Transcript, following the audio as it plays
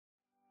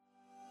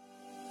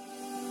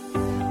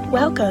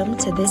Welcome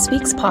to this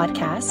week's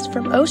podcast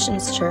from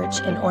Oceans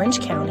Church in Orange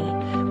County.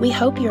 We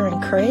hope you're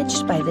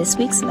encouraged by this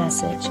week's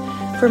message.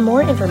 For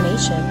more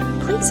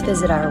information, please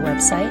visit our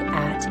website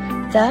at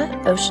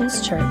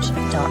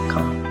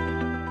theoceanschurch.com.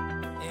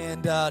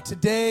 And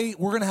today,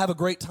 we're going to have a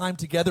great time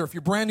together. If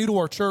you're brand new to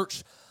our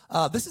church,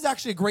 this is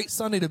actually a great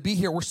Sunday to be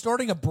here. We're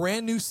starting a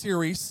brand new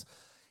series,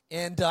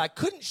 and I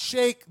couldn't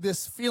shake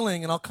this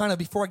feeling, and I'll kind of,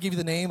 before I give you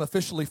the name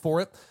officially for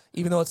it,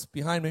 even though it's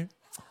behind me,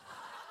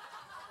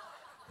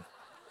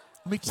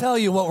 let me tell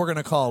you what we're going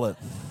to call it.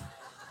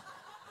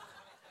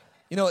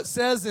 You know, it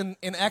says in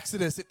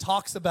Exodus, it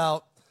talks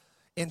about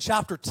in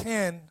chapter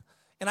 10,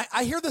 and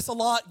I hear this a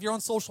lot. If you're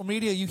on social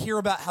media, you hear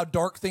about how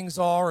dark things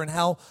are and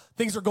how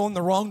things are going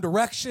the wrong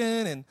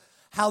direction and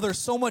how there's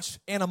so much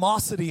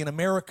animosity in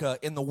America,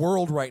 in the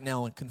world right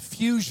now, and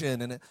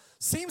confusion. And it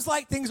seems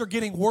like things are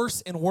getting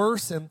worse and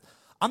worse. And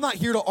I'm not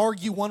here to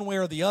argue one way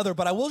or the other,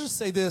 but I will just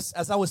say this.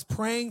 As I was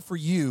praying for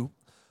you,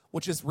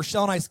 which is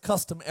Rochelle and I's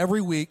custom every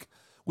week,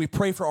 we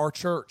pray for our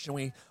church, and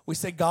we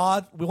say,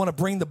 God, we want to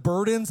bring the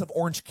burdens of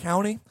Orange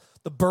County,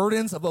 the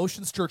burdens of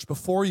Oceans Church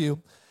before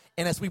you,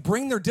 and as we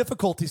bring their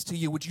difficulties to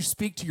you, would you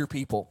speak to your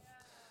people?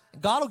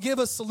 And God will give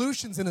us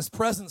solutions in His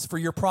presence for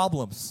your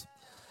problems.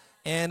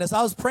 And as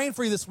I was praying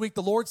for you this week,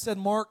 the Lord said,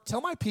 Mark,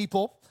 tell my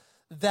people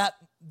that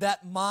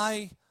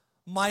my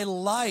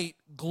light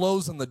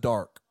glows in the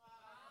dark.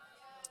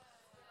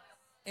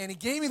 And He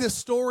gave me this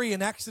story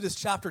in Exodus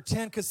chapter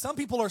 10, because some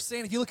people are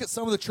saying, if you look at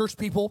some of the church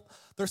people,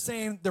 they're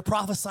saying, they're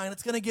prophesying,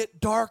 it's going to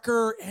get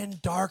darker and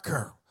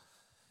darker.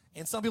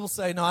 And some people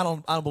say, no, I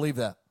don't believe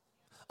that.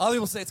 Other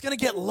people say, it's going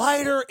to get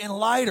lighter and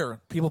lighter.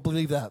 People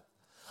believe that.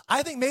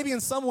 I think maybe in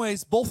some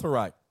ways, both are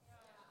right.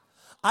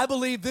 I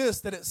believe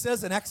this, that it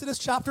says in Exodus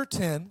chapter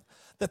 10,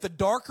 that the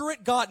darker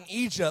it got in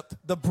Egypt,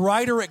 the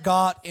brighter it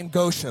got in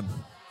Goshen.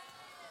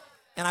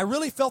 And I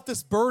really felt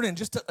this burden,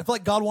 I feel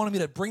like God wanted me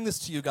to bring this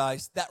to you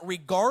guys, that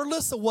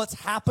regardless of what's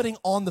happening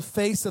on the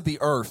face of the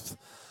earth,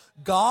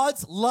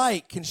 God's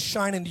light can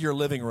shine into your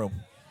living room.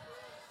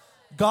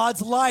 God's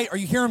light, are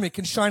you hearing me,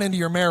 can shine into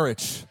your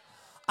marriage.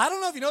 I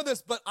don't know if you know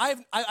this, but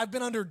I've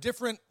been under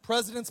different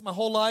presidents my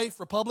whole life,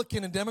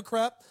 Republican and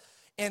Democrat,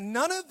 and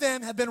none of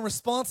them have been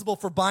responsible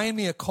for buying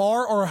me a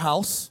car or a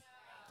house.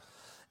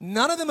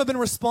 None of them have been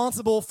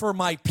responsible for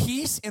my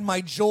peace and my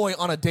joy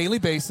on a daily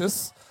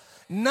basis.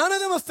 None of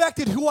them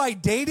affected who I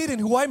dated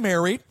and who I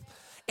married,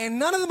 and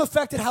none of them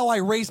affected how I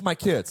raised my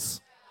kids.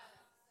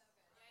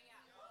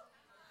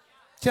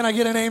 Can I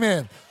get an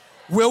amen?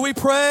 Will we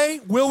pray?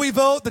 Will we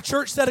vote? The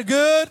church said it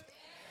good.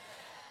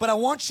 But I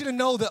want you to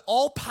know that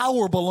all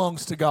power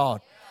belongs to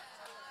God.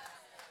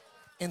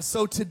 And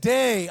so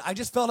today, I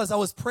just felt as I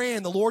was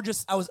praying, the Lord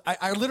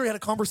I literally had a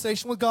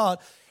conversation with God.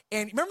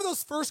 And remember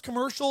those first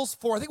commercials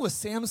for, I think it was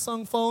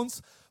Samsung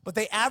phones, but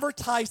they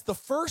advertised the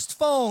first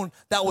phone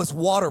that was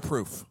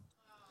waterproof.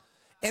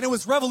 And it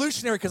was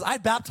revolutionary because I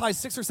baptized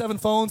 6 or 7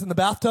 phones in the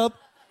bathtub.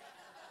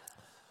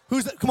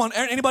 Come on,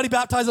 anybody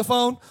baptize a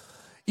phone?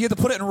 You had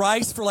to put it in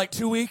rice for like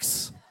 2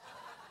 weeks.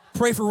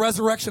 Pray for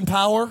resurrection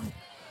power.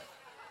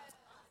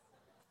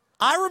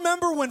 I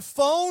remember when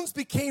phones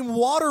became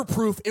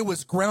waterproof, it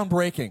was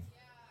groundbreaking.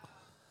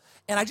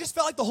 And I just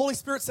felt like the Holy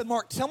Spirit said,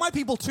 Mark, tell my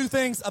people 2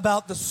 things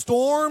about the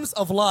storms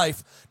of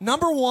life.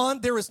 Number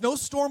 1, there is no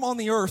storm on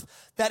the earth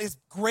that is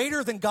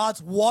greater than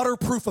God's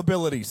waterproof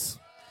abilities.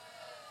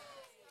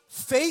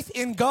 Faith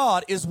in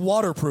God is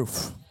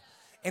waterproof.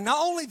 And not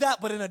only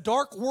that, but in a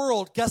dark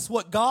world, guess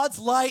what? God's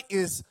light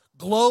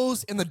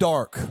glows in the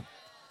dark.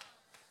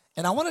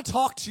 And I want to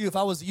talk to you, if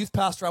I was a youth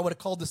pastor, I would have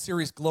called this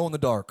series Glow in the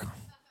Dark.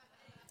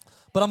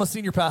 But I'm a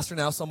senior pastor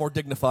now, so I'm more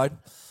dignified.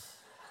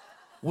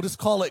 We'll just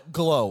call it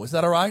Glow. Is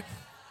that all right?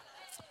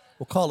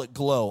 We'll call it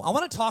Glow. I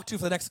want to talk to you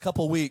for the next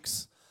couple of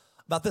weeks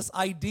about this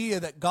idea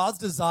that God's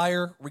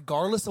desire,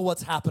 regardless of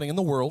what's happening in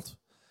the world,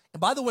 and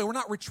by the way, we're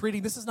not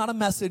retreating. This is not a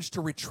message to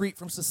retreat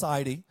from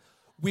society.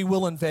 We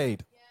will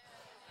invade.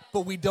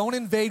 But we don't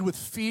invade with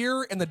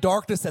fear and the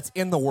darkness that's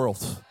in the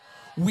world.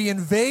 We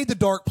invade the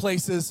dark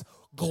places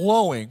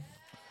glowing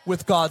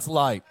with God's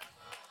light.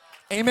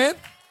 Amen?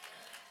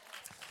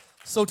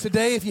 So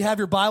today, if you have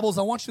your Bibles,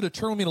 I want you to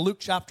turn with me to Luke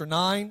chapter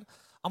 9.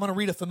 I'm going to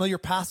read a familiar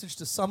passage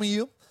to some of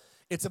you.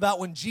 It's about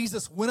when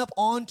Jesus went up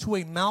onto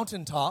a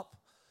mountaintop.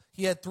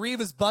 He had 3 of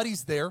his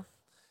buddies there.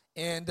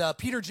 And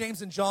Peter,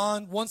 James, and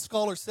John, one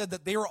scholar said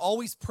that they were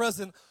always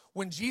present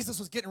when Jesus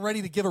was getting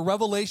ready to give a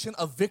revelation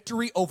of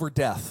victory over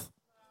death.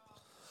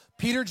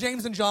 Peter,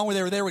 James, and John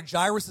were there with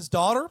Jairus'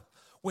 daughter.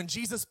 When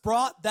Jesus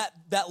brought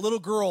that little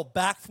girl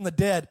back from the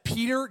dead,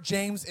 Peter,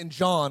 James, and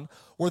John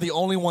were the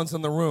only ones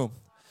in the room.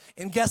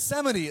 In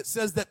Gethsemane, it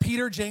says that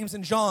Peter, James,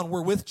 and John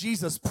were with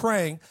Jesus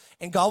praying,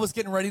 and God was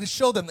getting ready to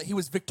show them that He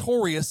was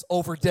victorious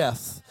over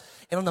death.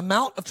 And on the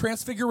Mount of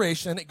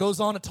Transfiguration, it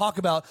goes on to talk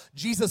about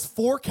Jesus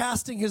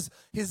forecasting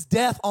his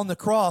death on the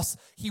cross.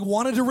 He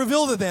wanted to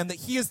reveal to them that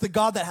He is the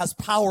God that has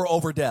power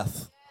over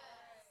death.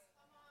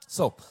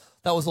 So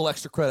that was a little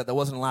extra credit. That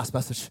wasn't the last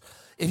message.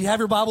 If you have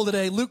your Bible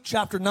today, Luke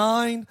chapter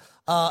 9.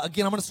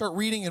 Again, I'm going to start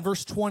reading in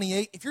verse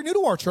 28. If you're new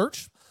to our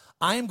church,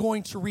 I am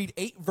going to read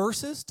 8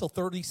 verses till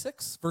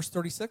 36, verse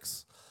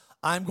 36.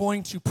 I'm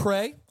going to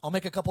pray. I'll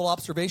make a couple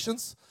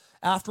observations.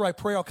 After I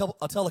pray, I'll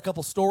tell a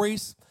couple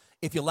stories.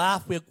 If you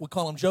laugh, we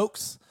call them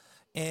jokes.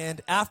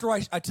 And after I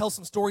tell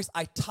some stories,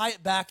 I tie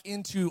it back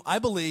into, I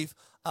believe,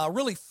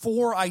 really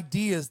 4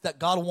 ideas that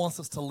God wants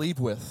us to leave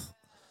with.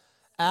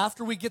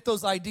 After we get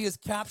those ideas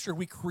captured,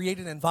 we create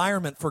an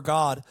environment for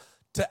God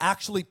to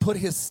actually put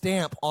his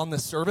stamp on the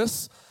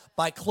service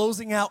by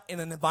closing out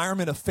in an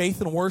environment of faith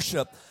and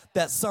worship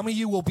that some of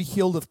you will be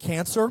healed of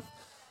cancer.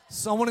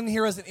 Someone in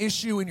here has an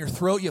issue in your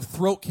throat. You have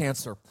throat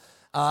cancer.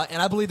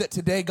 And I believe that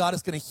today God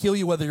is going to heal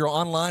you whether you're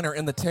online or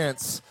in the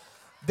tents.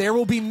 There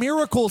will be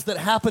miracles that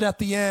happen at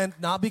the end,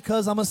 not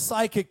because I'm a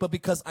psychic, but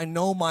because I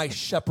know my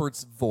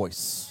shepherd's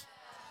voice.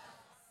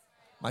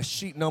 My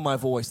sheep know my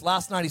voice.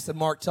 Last night he said,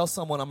 Mark, tell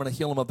someone I'm going to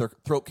heal them of their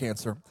throat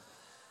cancer.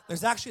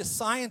 There's actually a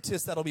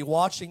scientist that'll be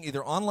watching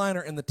either online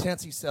or in the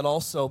tents, he said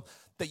also,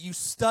 that you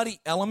study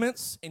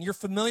elements, and you're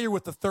familiar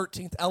with the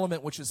 13th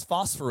element, which is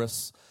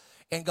phosphorus.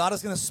 And God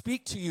is going to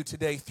speak to you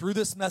today through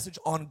this message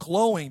on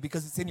glowing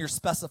because it's in your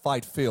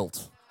specified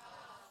field.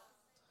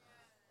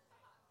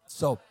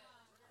 So,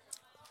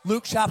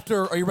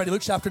 are you ready?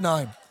 Luke chapter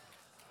 9.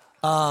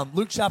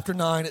 Luke chapter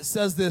 9, it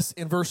says this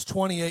in verse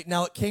 28.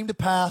 Now it came to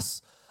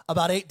pass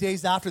about 8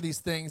 days after these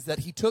things that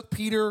he took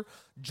Peter,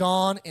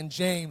 John, and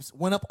James,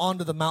 went up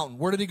onto the mountain.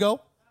 Where did he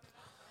go?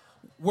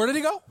 Where did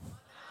he go?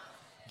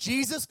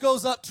 Jesus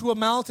goes up to a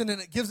mountain,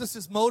 and it gives us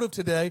his motive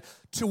today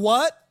to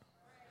what?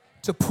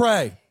 To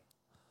pray.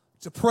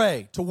 To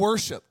pray, to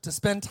worship, to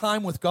spend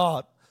time with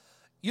God.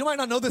 You might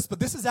not know this, but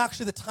this is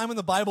actually the time in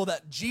the Bible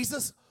that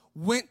Jesus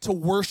went to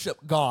worship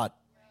God.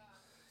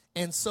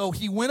 And so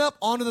he went up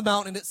onto the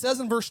mountain, and it says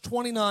in verse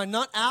 29,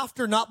 not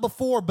after, not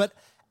before, but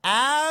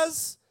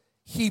as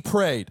he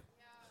prayed.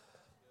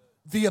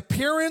 The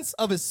appearance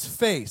of his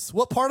face.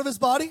 What part of his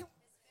body?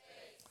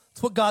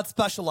 It's what God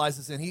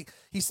specializes in.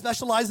 He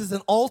specializes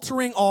in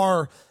altering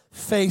our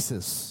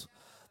faces.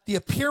 The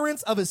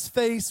appearance of his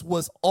face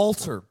was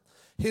altered.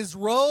 His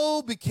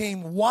robe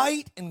became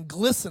white and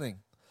glistening.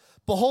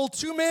 Behold,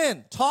 2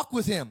 men talked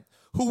with him,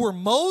 who were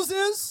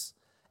Moses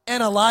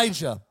and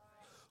Elijah,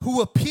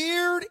 who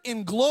appeared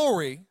in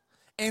glory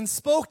and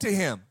spoke to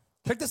him.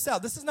 Check this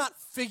out. This is not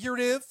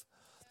figurative.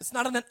 It's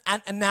not an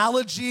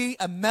analogy,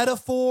 a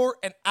metaphor,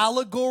 an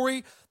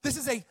allegory. This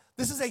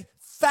is a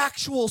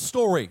factual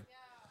story.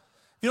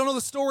 If you don't know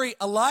the story,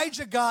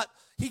 Elijah got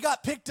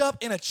picked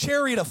up in a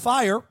chariot of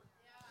fire,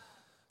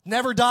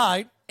 never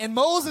died. And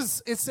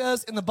Moses, it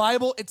says in the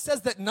Bible, it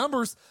says that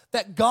Numbers,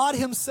 that God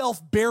himself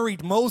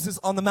buried Moses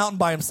on the mountain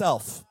by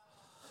himself.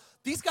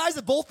 These guys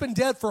have both been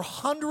dead for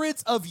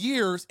hundreds of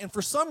years, and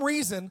for some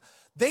reason,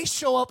 they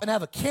show up and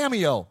have a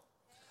cameo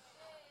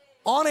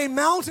on a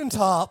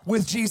mountaintop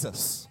with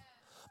Jesus.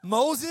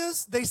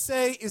 Moses, they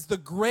say, is the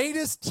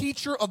greatest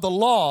teacher of the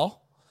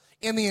law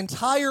in the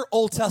entire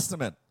Old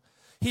Testament.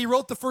 He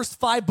wrote the first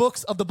 5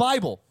 books of the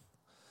Bible.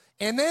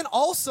 And then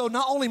also,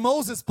 not only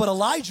Moses, but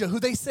Elijah, who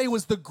they say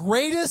was the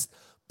greatest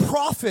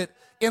prophet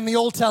in the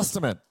Old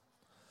Testament.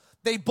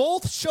 They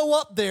both show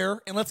up there,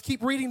 and let's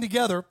keep reading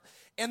together,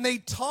 and they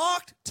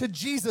talked to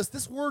Jesus.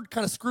 This word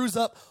kind of screws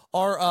up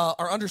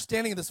our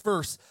understanding of this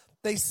verse.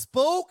 They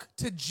spoke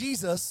to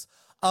Jesus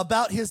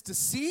about his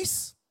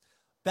decease.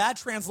 Bad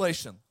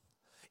translation.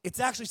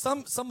 It's actually,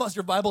 some of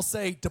your Bibles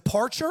say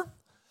departure.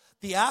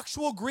 The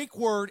actual Greek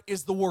word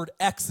is the word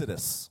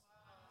exodus.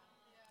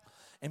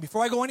 And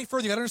before I go any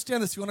further, you got to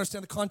understand this. You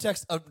understand the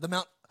context of the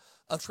Mount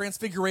of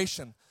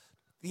Transfiguration.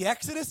 The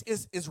Exodus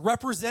is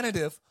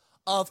representative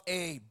of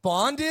a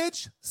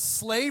bondage,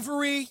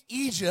 slavery,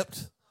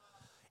 Egypt,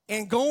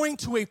 and going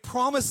to a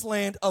promised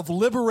land of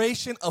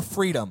liberation, of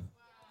freedom.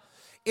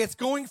 It's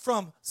going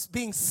from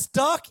being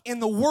stuck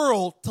in the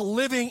world to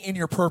living in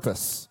your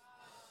purpose.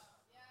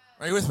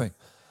 Are you with me?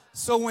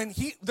 So when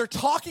they're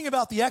talking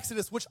about the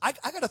Exodus, which I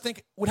got to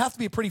think would have to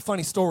be a pretty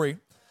funny story,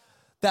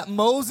 that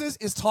Moses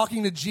is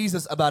talking to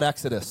Jesus about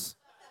Exodus.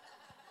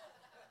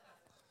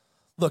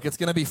 Look, it's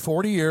going to be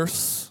 40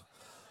 years.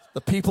 The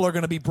people are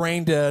going to be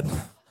brain dead.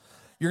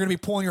 You're going to be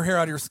pulling your hair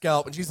out of your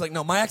scalp. And Jesus is like,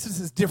 no, my Exodus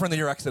is different than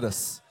your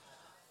Exodus.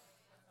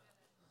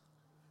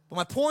 But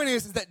my point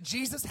is that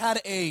Jesus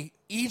had a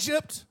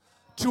Egypt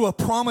to a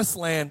promised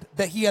land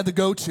that he had to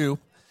go to,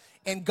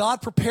 and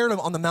God prepared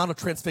him on the Mount of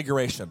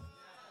Transfiguration.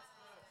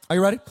 Are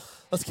you ready?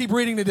 Let's keep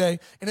reading today.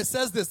 And it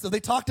says this. So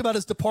they talked about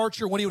his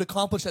departure, what he would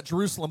accomplish at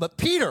Jerusalem. But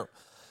Peter,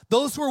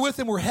 those who were with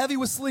him were heavy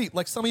with sleep,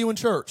 like some of you in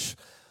church.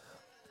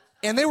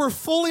 And they were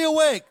fully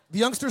awake. The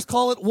youngsters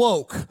call it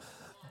woke.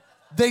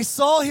 They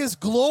saw his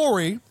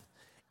glory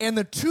and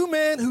the 2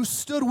 men who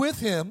stood with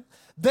him.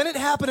 Then it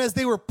happened as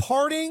they were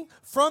parting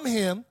from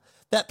him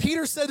that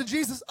Peter said to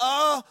Jesus,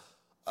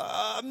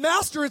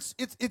 Master,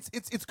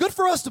 it's good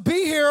for us to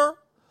be here.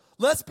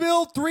 Let's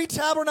build 3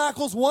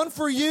 tabernacles, one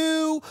for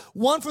you,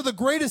 one for the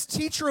greatest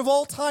teacher of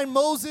all time,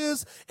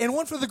 Moses, and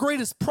one for the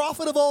greatest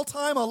prophet of all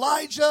time,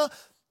 Elijah,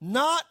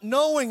 not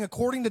knowing,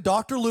 according to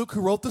Dr. Luke,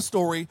 who wrote the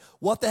story,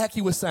 what the heck he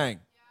was saying.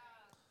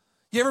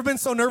 You ever been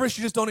so nervous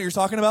you just don't know what you're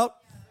talking about?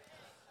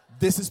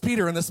 This is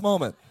Peter in this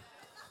moment.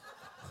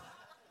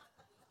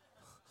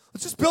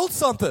 Let's just build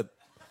something.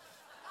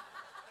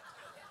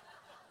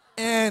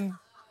 And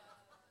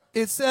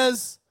it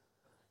says,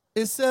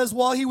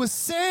 while he was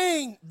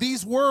saying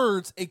these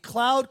words, a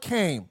cloud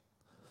came.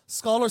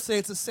 Scholars say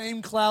it's the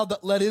same cloud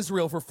that led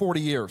Israel for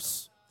 40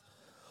 years.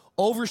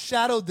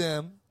 Overshadowed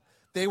them.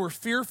 They were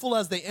fearful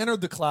as they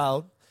entered the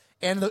cloud.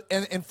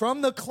 And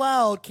from the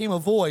cloud came a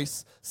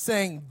voice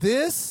saying,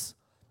 "This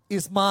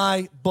is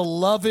my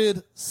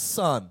beloved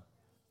son."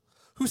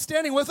 Who's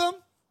standing with him?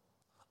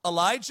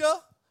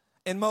 Elijah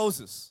and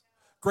Moses.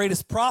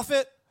 Greatest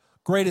prophet,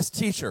 greatest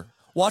teacher.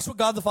 Watch what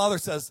God the Father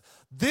says.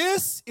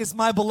 This is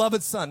my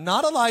beloved son.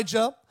 Not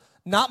Elijah,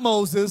 not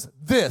Moses.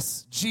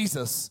 This,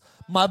 Jesus,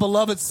 my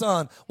beloved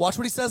son. Watch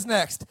what he says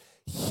next.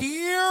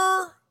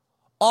 Hear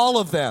all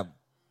of them.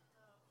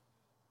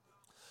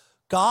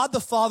 God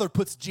the Father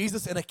puts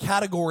Jesus in a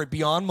category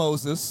beyond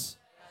Moses,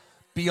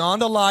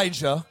 beyond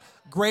Elijah,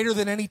 greater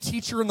than any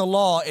teacher in the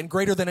law, and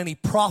greater than any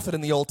prophet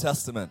in the Old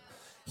Testament.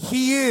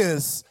 He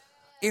is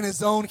in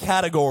his own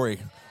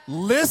category.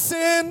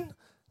 Listen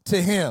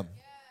to him.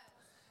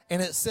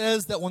 And it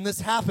says that when this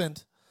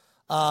happened,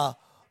 the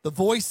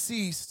voice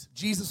ceased.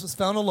 Jesus was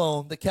found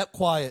alone. They kept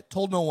quiet,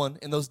 told no one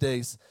in those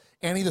days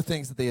any of the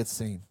things that they had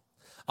seen.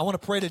 I want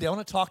to pray today. I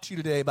want to talk to you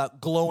today about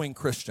glowing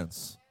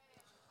Christians.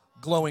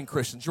 Glowing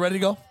Christians. You ready to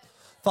go?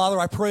 Father,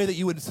 I pray that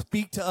you would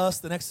speak to us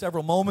the next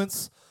several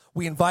moments.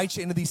 We invite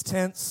you into these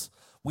tents.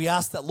 We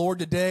ask that, Lord,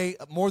 today,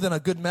 more than a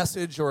good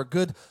message or a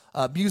good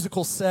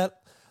musical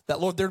set, that,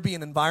 Lord, there'd be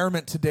an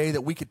environment today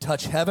that we could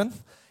touch heaven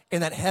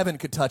and that heaven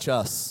could touch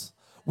us.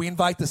 We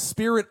invite the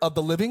Spirit of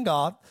the living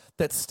God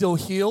that still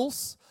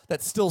heals,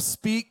 that still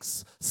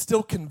speaks,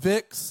 still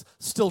convicts,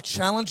 still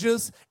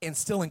challenges, and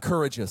still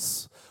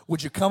encourages.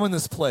 Would you come in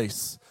this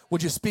place?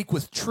 Would you speak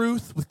with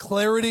truth, with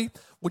clarity?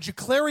 Would you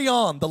carry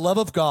on the love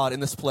of God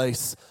in this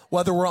place,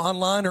 whether we're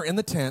online or in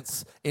the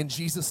tents, in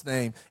Jesus'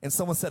 name? And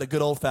someone said a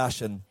good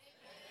old-fashioned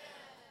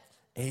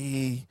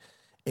Amen.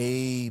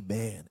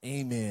 Amen.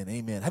 Amen.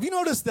 Amen. Have you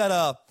noticed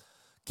that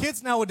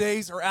kids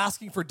nowadays are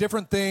asking for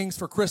different things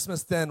for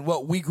Christmas than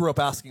what we grew up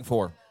asking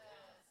for?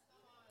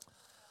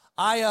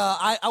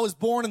 I was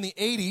born in the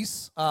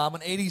 80s. I'm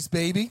an 80s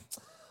baby.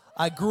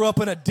 I grew up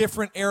in a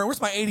different era.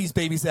 Where's my 80s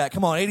babies at?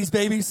 Come on, 80s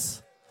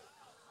babies.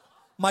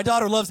 My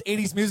daughter loves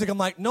 80s music. I'm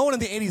like, no one in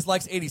the 80s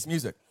likes 80s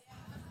music.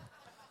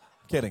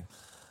 Kidding.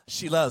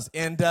 She loves.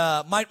 And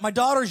my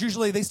daughters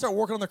usually, they start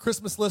working on their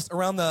Christmas list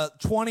around the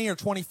 20 or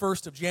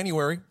 21st of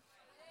January.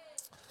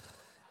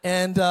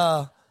 And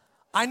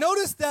I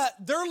noticed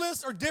that their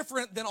lists are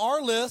different than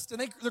our list,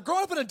 and they're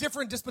growing up in a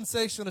different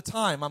dispensation of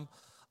time.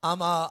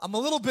 I'm a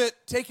little bit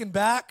taken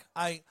back.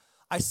 I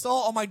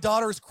saw on my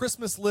daughter's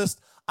Christmas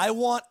list, I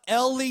want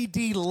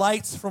LED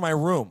lights for my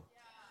room.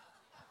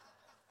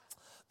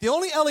 The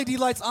only LED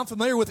lights I'm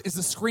familiar with is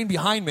the screen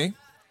behind me.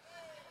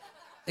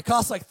 It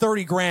costs like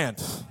 30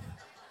 grand.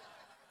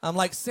 I'm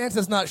like,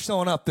 Santa's not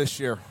showing up this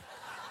year.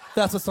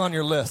 That's what's on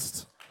your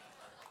list.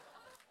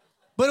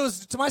 But it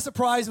was, to my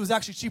surprise, it was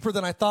actually cheaper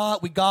than I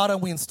thought. We got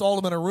them, we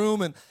installed them in a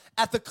room, and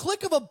at the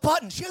click of a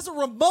button, she has a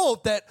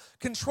remote that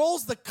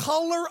controls the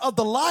color of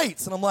the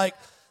lights. And I'm like,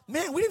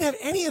 man, we didn't have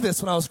any of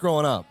this when I was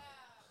growing up.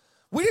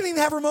 We didn't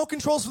even have remote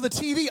controls for the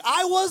TV.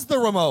 I was the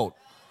remote.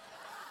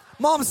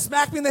 Mom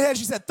smacked me in the head.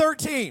 She said,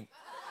 13.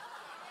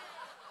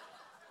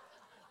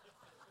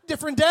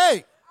 Different day.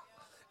 It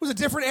was a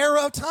different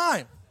era of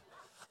time.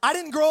 I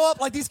didn't grow up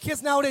like these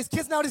kids nowadays.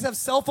 Kids nowadays have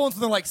cell phones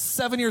when they're like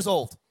 7 years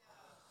old.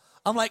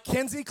 I'm like,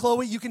 Kenzie,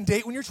 Chloe, you can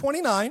date when you're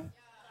 29,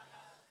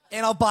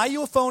 and I'll buy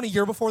you a phone a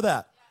year before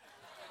that.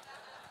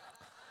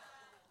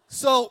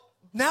 So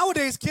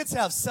nowadays, kids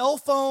have cell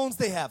phones,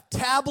 they have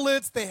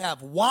tablets, they have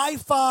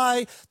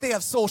Wi-Fi, they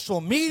have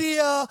social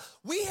media.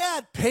 We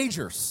had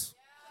pagers.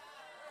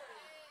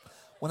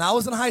 When I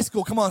was in high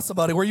school, come on,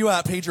 somebody, where you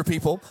at, pager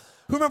people?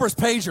 Who remembers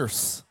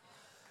pagers?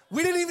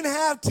 We didn't even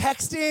have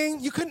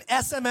texting. You couldn't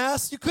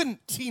SMS. You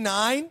couldn't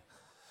T9.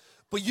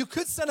 But you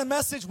could send a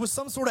message with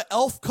some sort of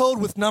elf code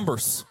with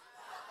numbers.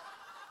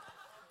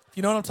 If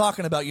you know what I'm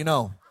talking about, you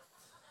know.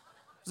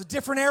 It was a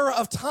different era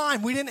of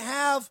time. We didn't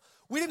have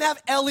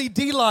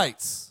LED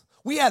lights.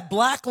 We had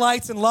black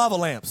lights and lava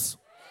lamps.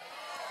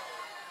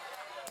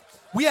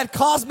 We had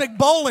cosmic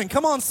bowling.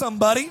 Come on,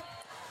 somebody.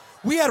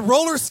 We had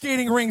roller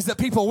skating rings that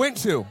people went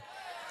to.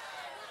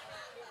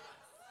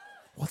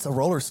 What's a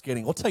roller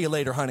skating? We'll tell you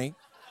later, honey.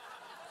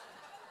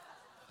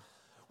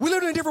 We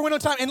lived in a different window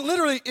of time, and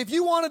literally, if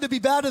you wanted to be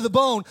bad to the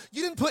bone,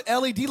 you didn't put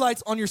LED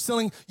lights on your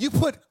ceiling. You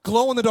put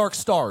glow-in-the-dark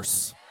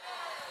stars.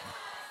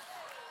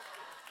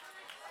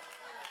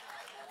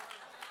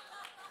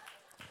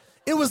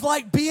 It was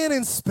like being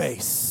in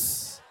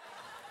space.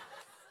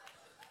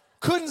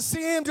 Couldn't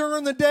see him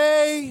during the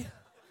day,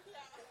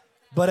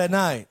 but at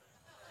night.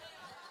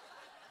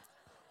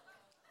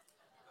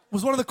 It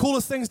was one of the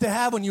coolest things to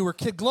have when you were a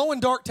kid.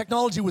 Glow-in-dark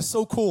technology was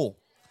so cool.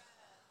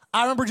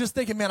 I remember just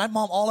thinking, man,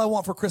 Mom, all I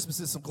want for Christmas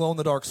is some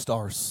glow-in-the-dark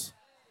stars.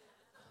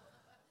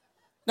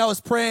 Now I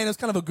was praying. It was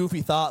kind of a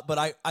goofy thought, but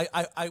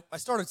I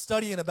started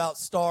studying about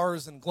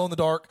stars and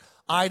glow-in-the-dark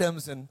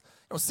items, and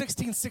it was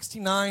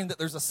 1669 that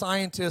there's a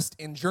scientist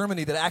in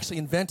Germany that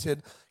actually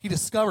he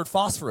discovered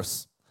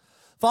phosphorus.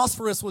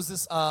 Phosphorus was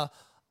this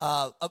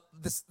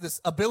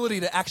ability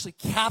to actually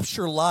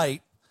capture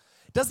light.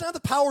 It doesn't have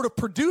the power to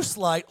produce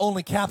light,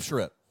 only capture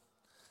it.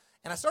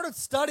 And I started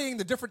studying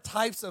the different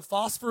types of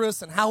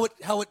phosphorus and how it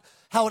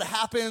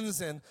happens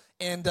and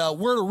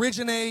where it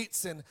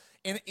originates and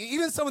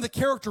even some of the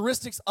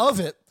characteristics of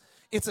it.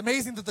 It's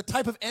amazing that the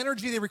type of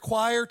energy they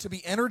require to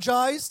be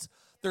energized,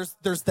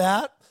 there's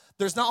that.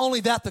 There's not only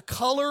that, the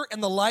color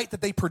and the light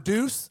that they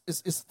produce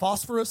is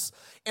phosphorus.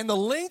 And the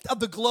length of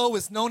the glow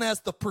is known as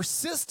the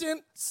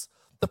persistence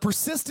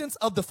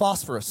of the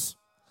phosphorus.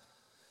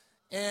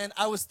 And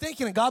I was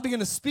thinking, and God began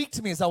to speak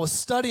to me as I was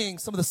studying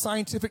some of the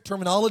scientific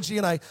terminology,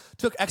 and I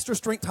took extra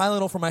strength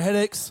Tylenol for my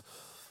headaches.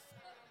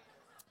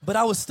 But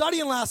I was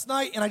studying last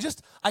night, and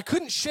I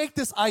couldn't shake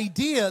this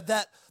idea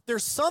that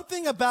there's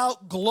something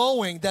about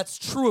glowing that's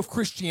true of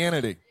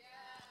Christianity.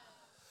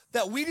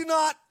 That we do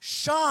not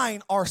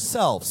shine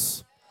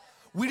ourselves.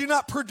 We do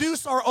not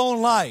produce our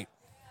own light.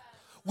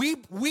 We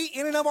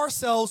in and of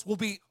ourselves will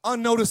be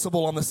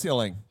unnoticeable on the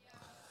ceiling.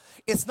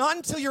 It's not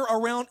until you're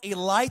around a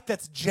light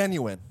that's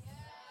genuine.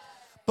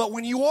 But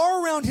when you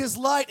are around his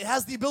light, it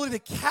has the ability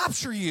to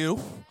capture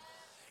you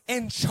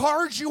and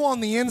charge you on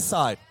the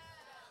inside.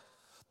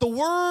 The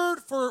word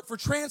for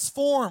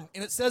transformed,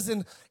 and it says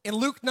in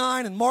Luke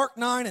 9 and Mark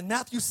 9 and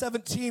Matthew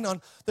 17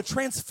 on the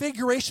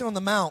transfiguration on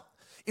the Mount,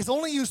 is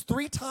only used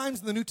 3 times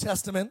in the New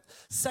Testament.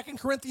 2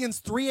 Corinthians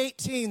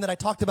 3:18 that I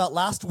talked about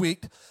last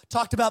week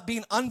talked about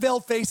being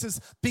unveiled faces,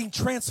 being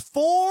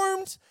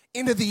transformed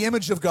into the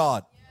image of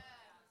God.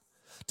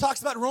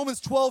 Talks about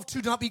Romans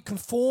 12:2, do not be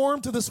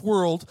conformed to this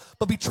world,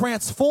 but be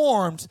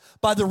transformed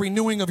by the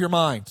renewing of your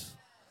mind.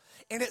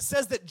 And it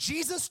says that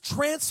Jesus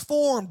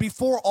transformed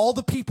before all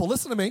the people.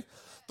 Listen to me.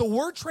 The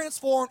word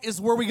transform is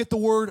where we get the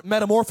word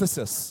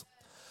metamorphosis.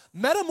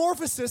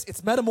 Metamorphosis, it's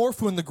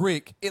metamorpho in the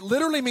Greek. It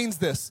literally means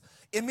this.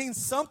 It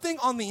means something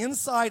on the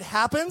inside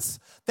happens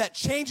that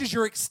changes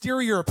your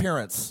exterior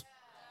appearance.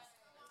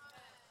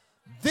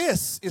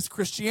 This is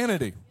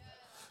Christianity.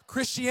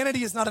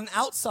 Christianity is not an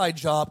outside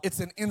job, it's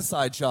an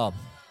inside job.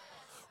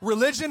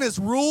 Religion is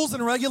rules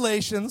and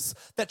regulations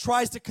that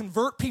tries to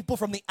convert people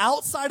from the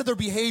outside of their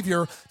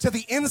behavior to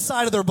the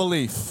inside of their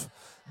belief.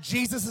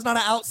 Jesus is not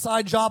an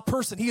outside job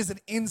person, he is an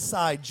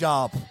inside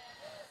job.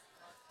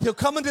 He'll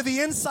come into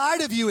the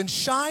inside of you and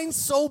shine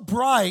so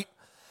bright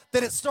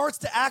that it starts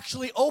to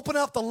actually open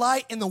up the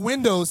light in the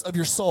windows of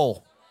your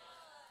soul.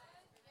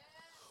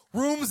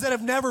 Rooms that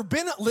have never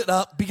been lit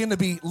up begin to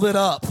be lit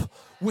up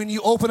when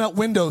you open up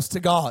windows to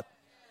God.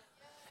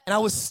 And I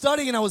was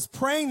studying and I was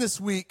praying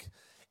this week,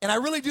 and I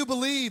really do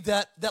believe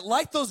that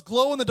like those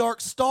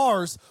glow-in-the-dark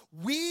stars,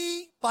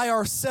 we by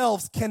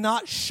ourselves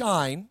cannot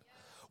shine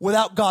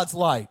without God's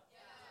light.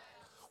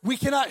 We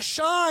cannot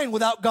shine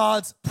without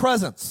God's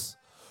presence.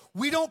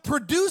 We don't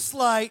produce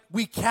light,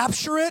 we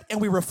capture it and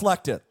we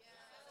reflect it.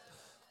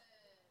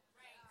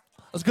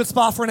 That's a good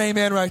spot for an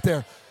amen right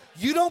there.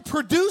 You don't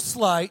produce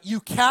light, you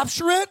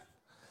capture it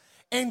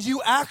and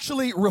you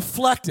actually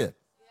reflect it.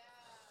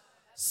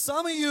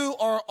 Some of you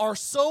are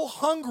so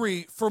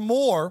hungry for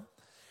more,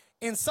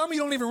 and some of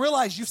you don't even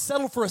realize you've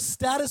settled for a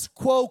status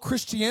quo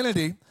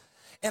Christianity.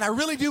 And I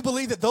really do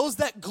believe that those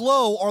that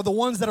glow are the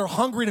ones that are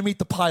hungry to meet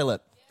the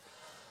pilot.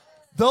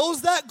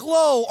 Those that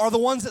glow are the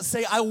ones that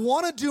say, I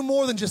want to do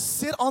more than just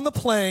sit on the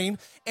plane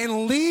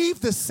and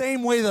leave the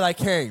same way that I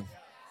came.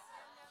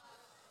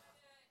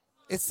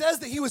 It says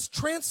that he was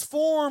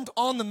transformed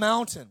on the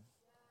mountain.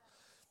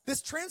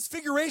 This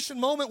transfiguration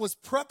moment was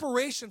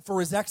preparation for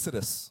his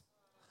exodus.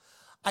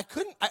 I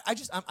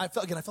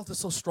felt this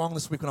so strong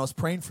this week when I was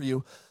praying for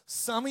you.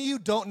 Some of you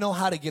don't know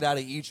how to get out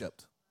of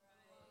Egypt.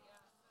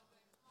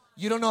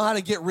 You don't know how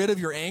to get rid of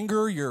your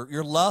anger,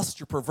 your lust,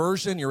 your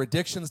perversion, your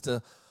addictions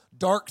to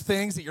dark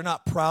things that you're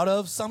not proud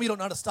of. Some of you don't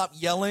know how to stop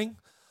yelling.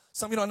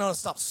 Some of you don't know how to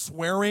stop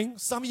swearing.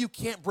 Some of you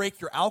can't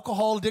break your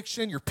alcohol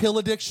addiction, your pill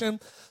addiction.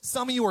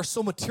 Some of you are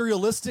so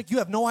materialistic, you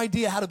have no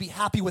idea how to be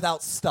happy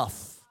without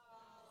stuff.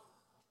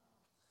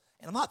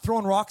 And I'm not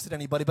throwing rocks at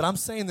anybody, but I'm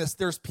saying this.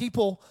 There's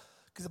people,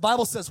 because the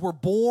Bible says we're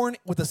born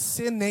with a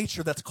sin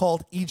nature that's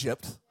called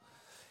Egypt.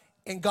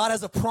 And God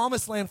has a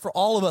promised land for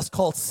all of us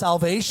called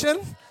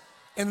salvation,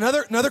 and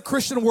another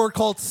Christian word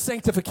called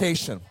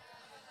sanctification.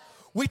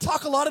 We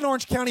talk a lot in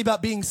Orange County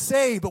about being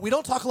saved, but we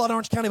don't talk a lot in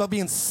Orange County about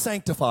being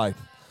sanctified.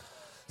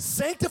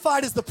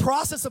 Sanctified is the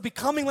process of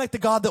becoming like the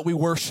God that we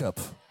worship.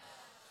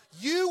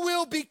 You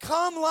will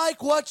become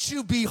like what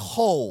you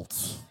behold.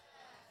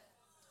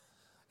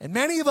 And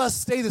many of us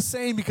stay the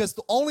same because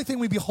the only thing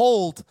we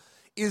behold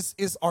is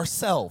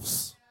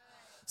ourselves.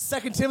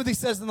 2 Timothy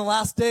says in the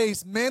last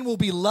days, men will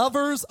be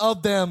lovers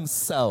of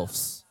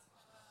themselves.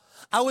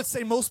 I would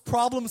say most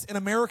problems in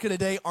America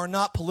today are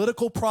not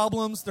political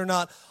problems. They're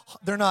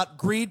not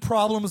greed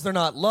problems. They're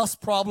not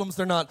lust problems.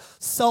 They're not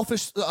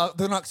selfish.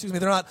 They're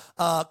not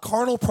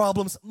carnal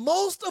problems.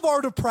 Most of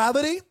our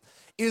depravity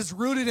is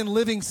rooted in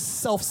living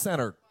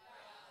self-centered.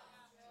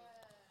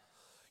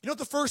 You know what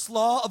the first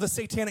law of the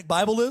Satanic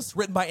Bible is,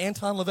 written by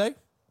Anton LaVey?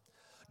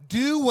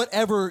 Do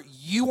whatever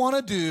you want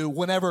to do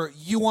whenever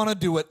you want to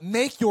do it.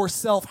 Make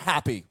yourself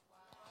happy.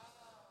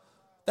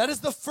 That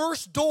is the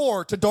first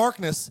door to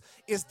darkness,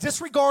 is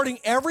disregarding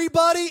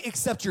everybody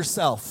except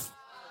yourself.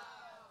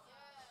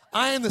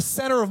 I am the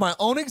center of my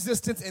own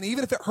existence, and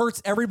even if it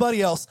hurts everybody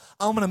else,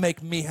 I'm going to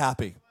make me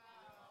happy.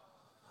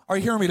 Are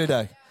you hearing me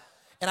today?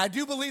 And I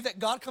do believe that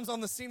God comes on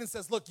the scene and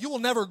says, look, you will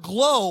never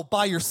glow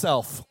by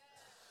yourself.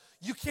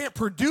 You can't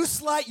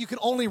produce light. You can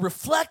only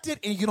reflect it,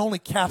 and you can only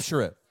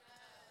capture it.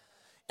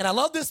 And I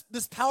love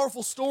this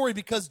powerful story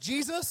because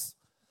Jesus,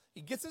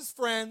 he gets his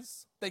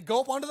friends. They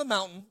go up onto the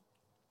mountain.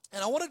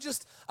 And I want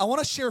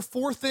to share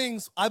 4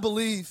 things I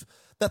believe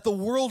that the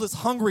world is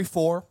hungry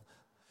for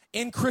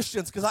in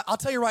Christians. Because I'll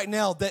tell you right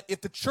now that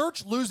if the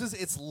church loses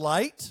its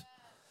light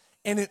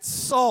and its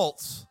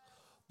salt,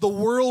 the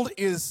world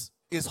is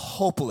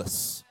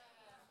hopeless.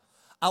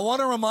 I want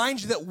to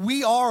remind you that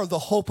we are the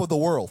hope of the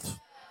world.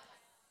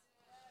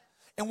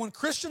 And when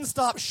Christians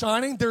stop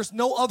shining, there's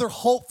no other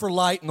hope for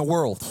light in the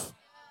world.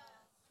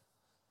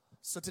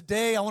 So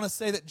today I want to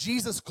say that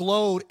Jesus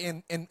glowed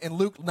in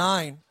Luke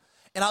 9.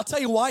 And I'll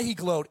tell you why he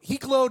glowed. He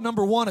glowed,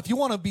 number one, if you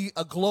want to be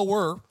a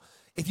glower,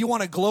 if you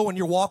want to glow in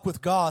your walk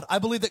with God, I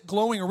believe that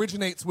glowing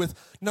originates with,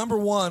 number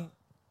one,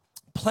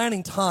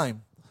 planning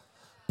time.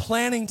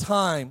 Planning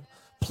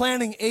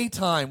a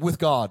time with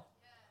God.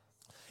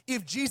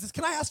 If Jesus,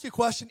 can I ask you a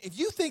question? If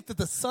you think that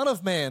the Son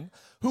of Man,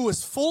 who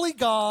was fully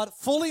God,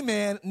 fully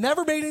man,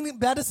 never made any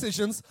bad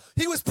decisions,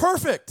 he was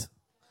perfect.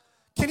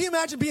 Can you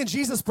imagine being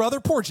Jesus' brother?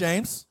 Poor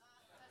James.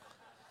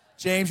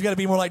 James, you got to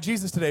be more like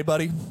Jesus today,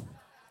 buddy.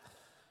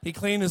 He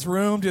cleaned his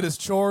room, did his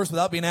chores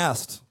without being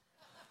asked.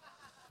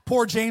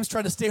 Poor James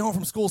tried to stay home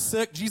from school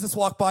sick. Jesus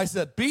walked by and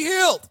said, be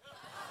healed.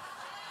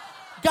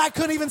 Guy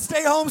couldn't even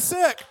stay home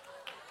sick.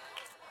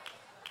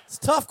 It's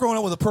tough growing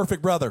up with a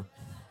perfect brother.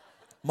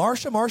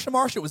 Marcia.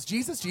 It was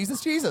Jesus.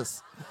 Jesus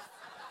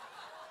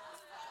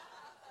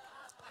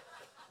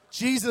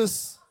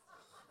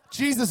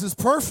is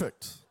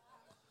perfect.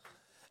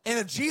 And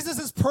if Jesus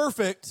is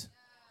perfect,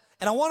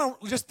 and I want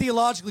to just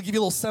theologically give you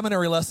a little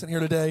seminary lesson here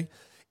today,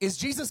 is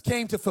Jesus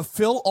came to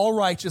fulfill all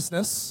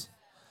righteousness,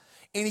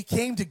 and he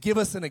came to give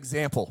us an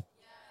example.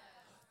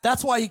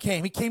 That's why he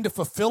came. He came to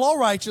fulfill all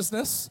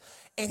righteousness,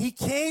 and he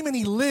came and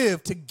he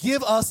lived to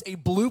give us a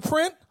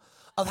blueprint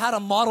of how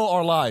to model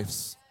our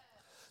lives.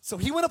 So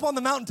he went up on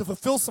the mountain to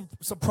fulfill some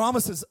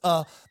promises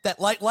that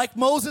like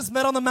Moses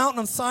met on the mountain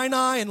of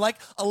Sinai and like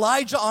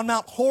Elijah on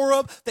Mount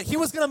Horeb, that he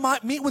was going to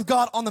meet with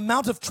God on the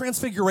Mount of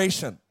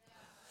Transfiguration.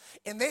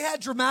 And they had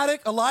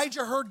dramatic,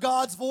 Elijah heard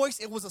God's voice.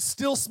 It was a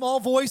still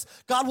small voice.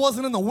 God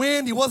wasn't in the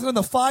wind. He wasn't in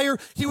the fire.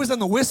 He was in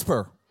the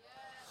whisper.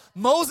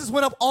 Moses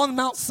went up on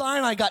Mount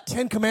Sinai, got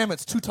 10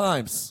 commandments 2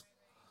 times.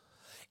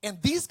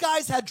 And these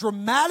guys had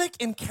dramatic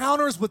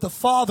encounters with the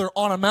Father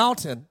on a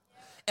mountain.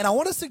 And I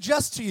want to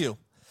suggest to you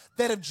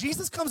that if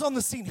Jesus comes on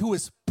the scene, who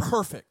is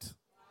perfect,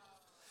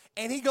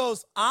 and he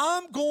goes,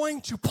 I'm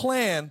going to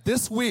plan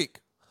this week,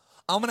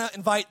 I'm going to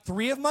invite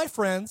 3 of my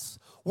friends.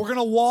 We're going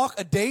to walk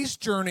a day's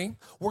journey.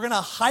 We're going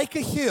to hike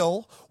a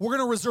hill. We're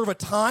going to reserve a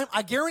time.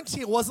 I guarantee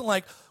it wasn't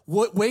like,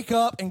 wake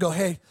up and go,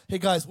 hey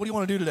guys, what do you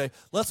want to do today?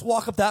 Let's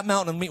walk up that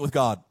mountain and meet with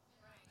God.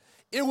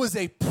 It was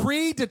a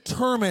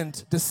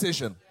predetermined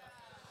decision.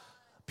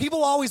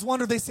 People always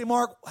wonder, they say,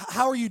 Mark,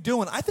 how are you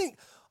doing? I think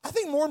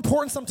more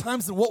important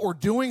sometimes than what we're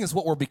doing is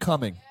what we're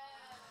becoming.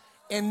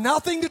 And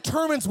nothing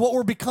determines what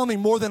we're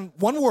becoming more than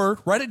one word,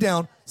 write it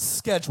down,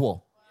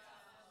 schedule.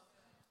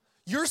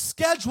 Your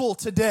schedule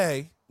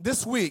today,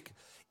 this week,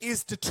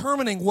 is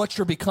determining what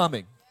you're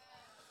becoming.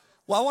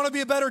 Well, I want to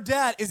be a better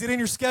dad. Is it in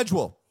your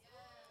schedule?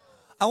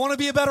 I want to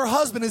be a better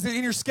husband. Is it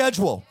in your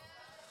schedule?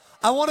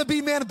 I want to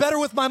be, better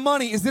with my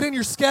money. Is it in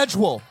your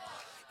schedule?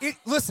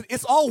 Listen,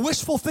 it's all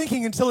wishful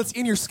thinking until it's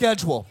in your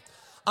schedule.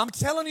 I'm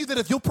telling you that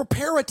if you'll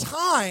prepare a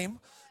time,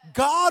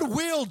 God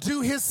will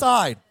do his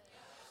side.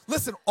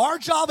 Listen, our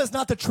job is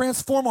not to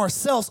transform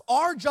ourselves.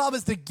 Our job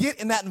is to get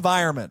in that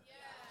environment.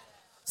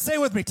 Say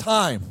with me,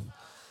 time.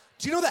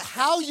 Do you know that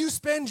how you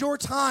spend your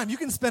time, you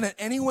can spend it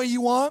any way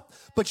you want,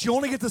 but you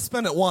only get to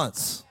spend it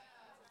once.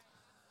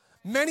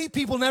 Many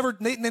people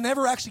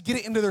never actually get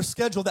it into their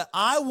schedule that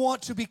I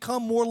want to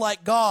become more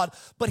like God,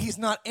 but he's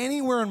not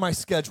anywhere in my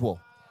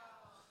schedule.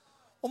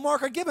 Well,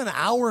 Mark, I give an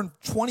hour and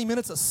 20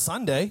 minutes a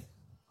Sunday.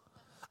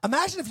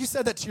 Imagine if you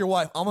said that to your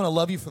wife, I'm going to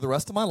love you for the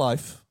rest of my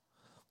life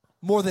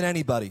more than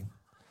anybody,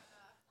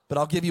 but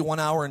I'll give you 1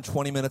 hour and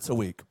 20 minutes a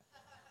week.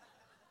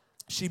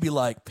 She'd be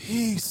like,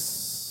 peace.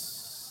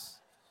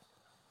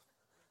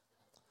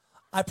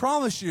 I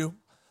promise you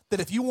that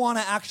if you want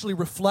to actually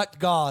reflect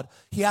God,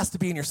 he has to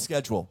be in your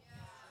schedule.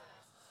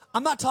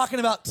 I'm not talking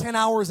about 10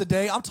 hours a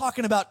day. I'm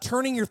talking about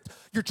turning your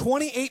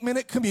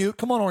 28-minute commute.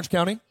 Come on, Orange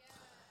County.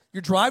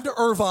 Your drive to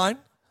Irvine.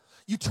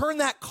 You turn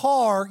that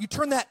car, you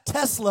turn that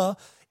Tesla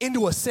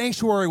into a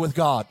sanctuary with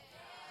God.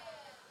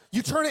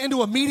 You turn it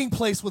into a meeting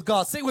place with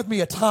God. Say with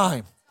me, a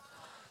time.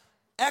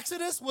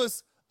 Exodus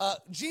was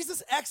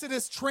Jesus'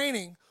 Exodus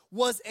training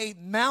was a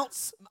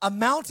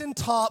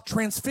mountaintop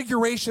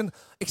transfiguration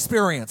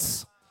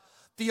experience.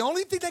 The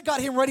only thing that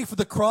got him ready for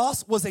the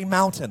cross was a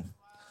mountain.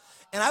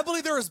 And I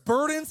believe there is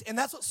burdens, and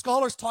that's what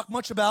scholars talk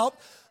much about.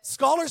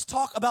 Scholars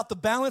talk about the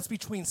balance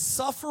between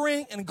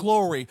suffering and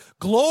glory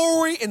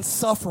and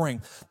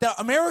suffering. That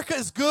America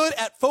is good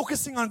at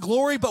focusing on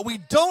glory, but we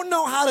don't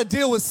know how to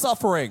deal with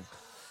suffering.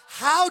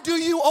 How do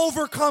you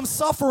overcome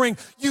suffering?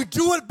 You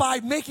do it by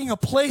making a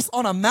place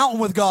on a mountain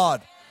with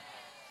God.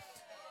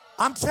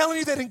 I'm telling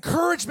you that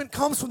encouragement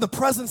comes from the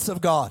presence of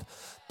God.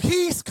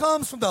 Peace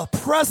comes from the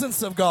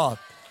presence of God.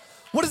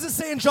 What does it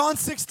say in John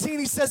 16?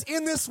 He says,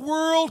 in this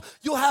world,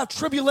 you'll have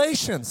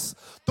tribulations.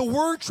 The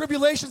word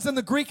tribulations in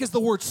the Greek is the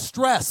word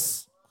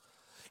stress.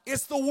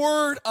 It's the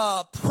word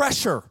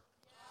pressure.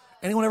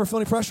 Anyone ever feel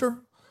any pressure?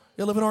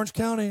 You live in Orange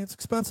County. It's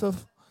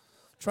expensive.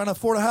 Trying to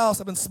afford a house.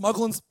 I've been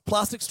smuggling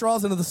plastic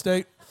straws into the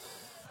state.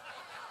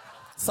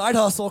 Side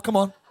hustle. Come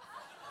on.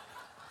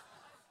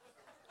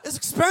 It's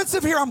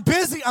expensive here. I'm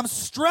busy. I'm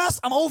stressed.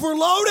 I'm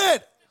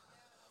overloaded.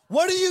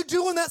 What do you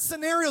do in that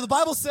scenario? The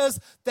Bible says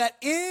that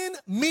in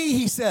me,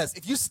 he says,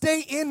 if you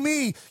stay in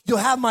me, you'll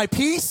have my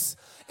peace.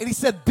 And he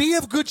said, be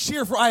of good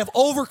cheer, for I have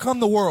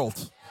overcome the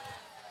world.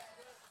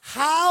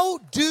 How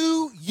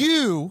do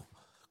you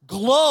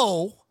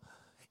glow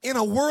in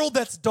a world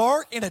that's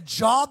dark, in a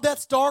job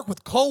that's dark,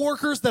 with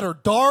coworkers that are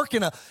dark,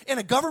 in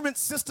a government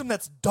system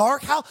that's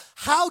dark?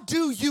 How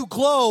do you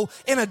glow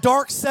in a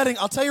dark setting?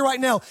 I'll tell you right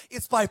now,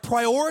 it's by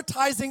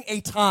prioritizing a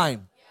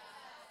time.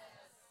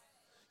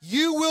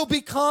 You will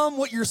become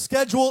what your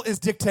schedule is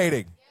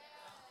dictating.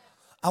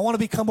 I want to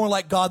become more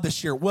like God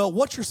this year. Well,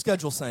 what's your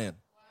schedule saying?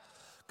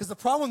 Because the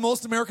problem with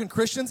most American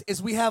Christians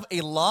is we have a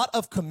lot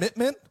of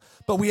commitment,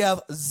 but we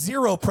have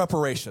zero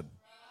preparation.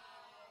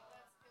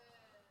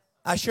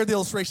 I shared the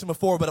illustration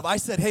before, but if I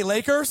said, hey,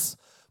 Lakers,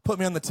 put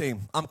me on the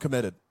team. I'm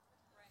committed.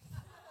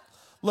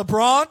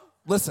 LeBron,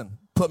 listen,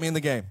 put me in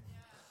the game.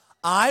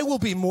 I will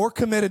be more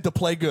committed to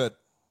play good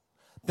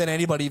than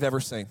anybody you've ever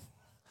seen.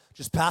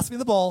 Just pass me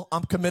the ball.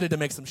 I'm committed to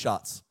make some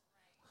shots.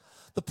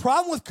 The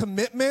problem with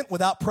commitment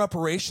without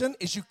preparation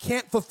is you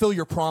can't fulfill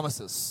your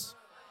promises.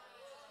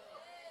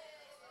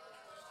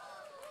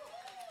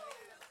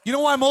 You know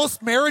why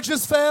most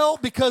marriages fail?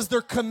 Because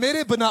they're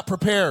committed but not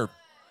prepared.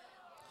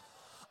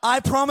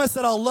 I promise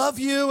that I'll love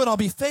you and I'll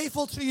be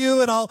faithful to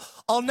you and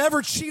I'll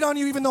never cheat on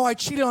you, even though I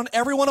cheated on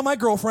every one of my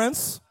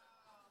girlfriends.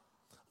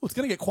 Oh, it's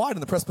going to get quiet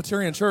in the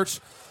Presbyterian church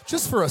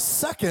just for a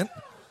second.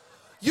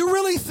 You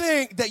really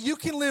think that you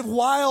can live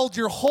wild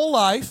your whole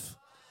life?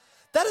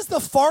 That is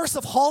the farce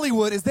of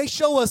Hollywood, is they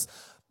show us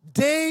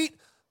date,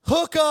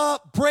 hook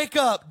up, break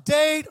up,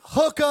 date,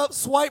 hook up,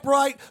 swipe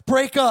right,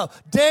 break up,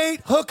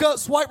 date, hook up,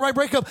 swipe right,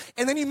 break up,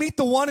 and then you meet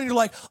the one and you're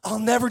like, I'll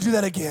never do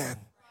that again.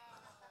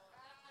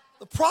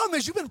 The problem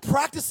is you've been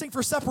practicing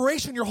for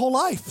separation your whole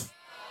life.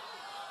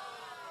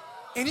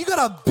 And you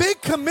got a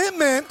big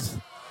commitment,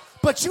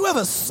 but you have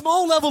a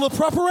small level of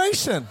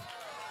preparation.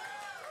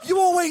 You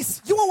won't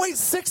wait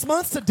 6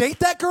 months to date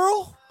that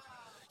girl?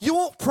 You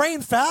won't pray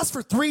and fast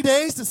for 3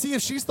 days to see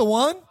if she's the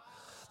one?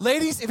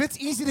 Ladies, if it's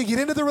easy to get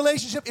into the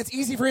relationship, it's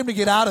easy for him to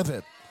get out of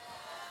it.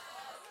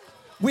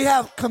 We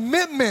have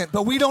commitment,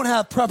 but we don't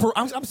have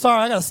preparation. I'm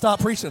sorry, I got to stop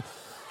preaching.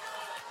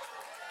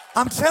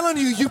 I'm telling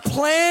you, you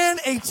plan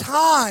a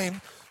time,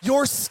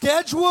 your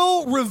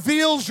schedule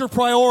reveals your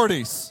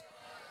priorities.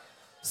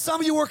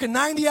 Some of you working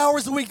 90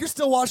 hours a week, you're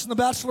still watching The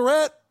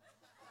Bachelorette.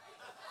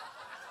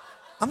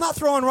 I'm not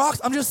throwing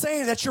rocks. I'm just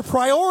saying that's your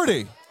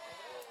priority.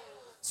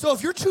 So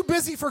if you're too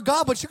busy for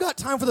God, but you got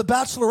time for The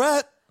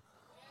Bachelorette,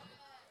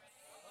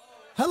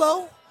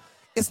 hello?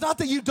 It's not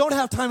that you don't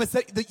have time. It's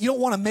that you don't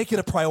want to make it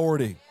a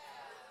priority.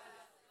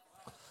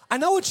 I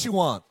know what you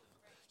want.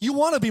 You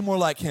want to be more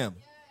like him.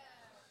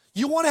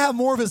 You want to have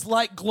more of his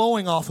light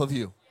glowing off of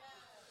you.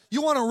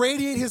 You want to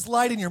radiate his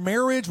light in your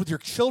marriage, with your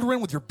children,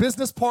 with your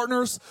business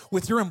partners,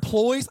 with your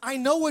employees. I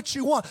know what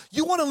you want.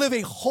 You want to live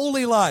a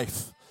holy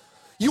life.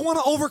 You want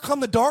to overcome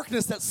the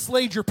darkness that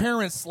slayed your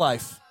parents'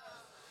 life.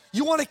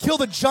 You want to kill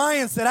the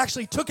giants that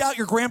actually took out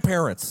your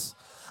grandparents.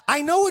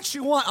 I know what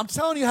you want. I'm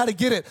telling you how to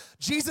get it.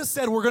 Jesus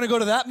said, we're going to go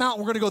to that mountain.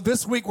 We're going to go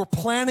this week. We're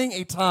planning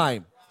a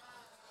time.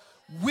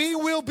 We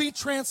will be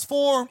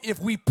transformed if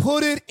we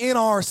put it in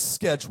our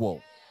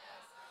schedule.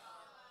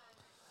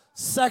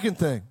 Second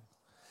thing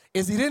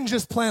is he didn't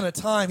just plan a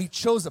time. He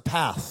chose a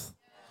path.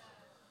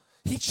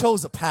 He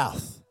chose a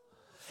path.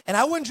 And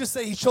I wouldn't just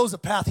say he chose a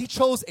path. He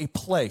chose a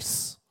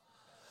place.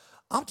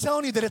 I'm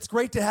telling you that it's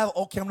great to have,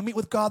 okay, I'm going to meet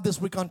with God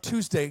this week on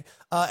Tuesday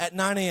at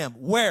 9 a.m.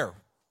 Where?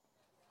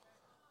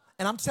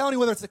 And I'm telling you,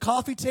 whether it's the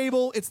coffee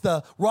table, it's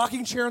the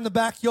rocking chair in the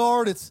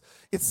backyard, it's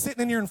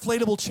sitting in your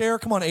inflatable chair.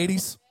 Come on,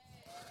 80s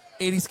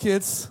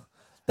kids.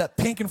 That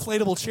pink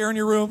inflatable chair in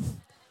your room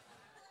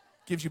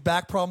gives you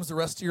back problems the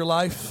rest of your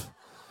life.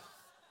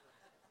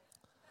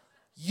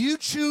 You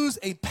choose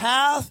a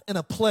path and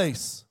a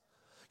place.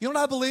 You know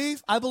what I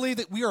believe? I believe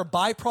that we are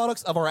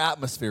byproducts of our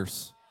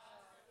atmospheres.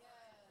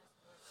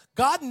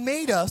 God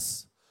made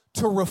us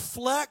to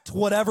reflect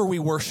whatever we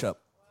worship.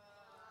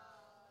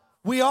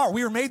 We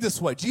are made this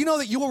way. Do you know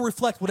that you will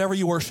reflect whatever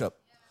you worship?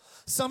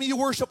 Some of you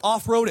worship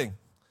off-roading.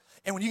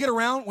 And when you get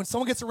around, when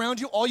someone gets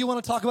around you, all you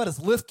want to talk about is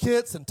lift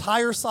kits and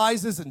tire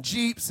sizes and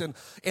Jeeps and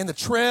the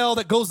trail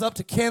that goes up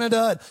to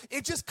Canada. And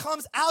it just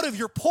comes out of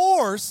your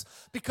pores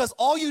because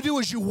all you do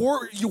is you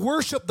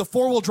worship the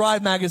 4-wheel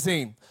drive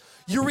magazine.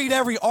 You read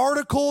every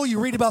article. You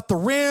read about the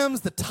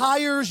rims, the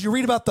tires. You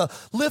read about the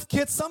lift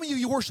kits. Some of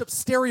you worship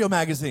stereo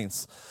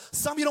magazines.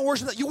 Some of you don't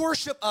worship that. You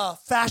worship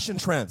fashion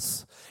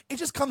trends. It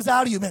just comes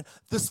out of you, man.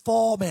 This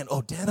fall, man,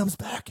 denim's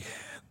back in.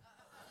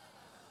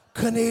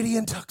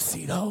 Canadian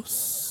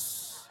tuxedos.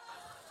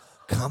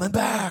 Coming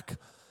back,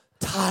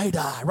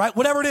 tie-dye, right?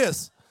 Whatever it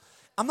is.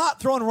 I'm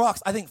not throwing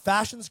rocks. I think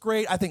fashion's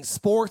great. I think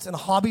sports and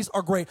hobbies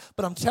are great.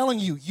 But I'm telling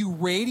you, you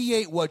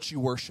radiate what you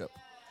worship.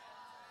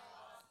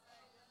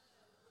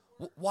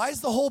 Why is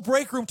the whole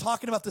break room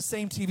talking about the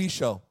same TV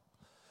show?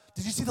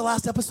 Did you see the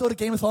last episode of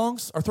Game of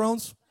Thrones?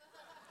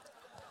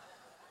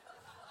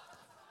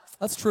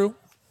 That's true.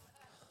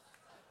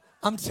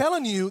 I'm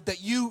telling you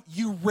that you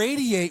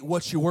radiate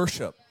what you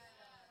worship.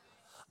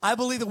 I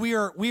believe that we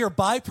are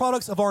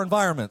byproducts of our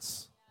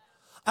environments.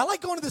 I like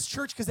going to this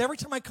church because every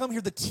time I come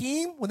here, the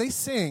team, when they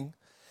sing,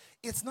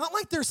 it's not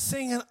like they're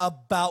singing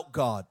about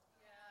God.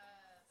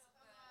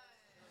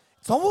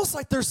 It's almost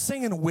like they're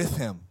singing with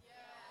Him.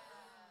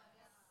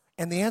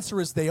 And the answer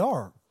is they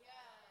are.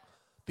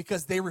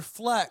 Because they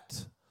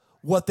reflect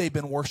what they've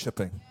been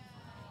worshiping.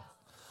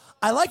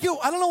 I like it.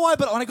 I don't know why,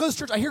 but when I go to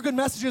church, I hear good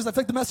messages. I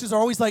feel like the messages are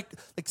always like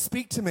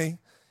speak to me.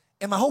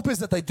 And my hope is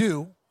that they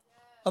do.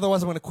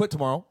 Otherwise, I'm going to quit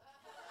tomorrow.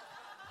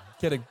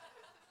 Kidding.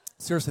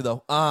 Seriously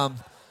though,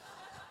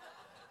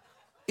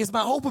 is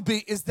my hope would be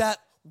is that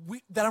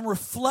I'm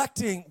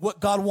reflecting what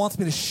God wants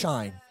me to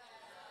shine.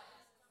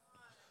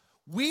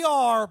 We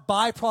are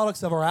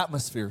byproducts of our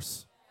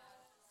atmospheres.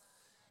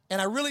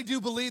 And I really do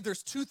believe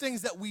there's two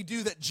things that we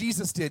do that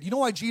Jesus did. You know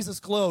why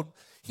Jesus glowed?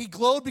 He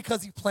glowed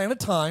because He planned a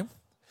time.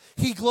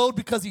 He glowed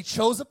because He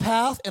chose a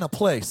path and a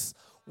place.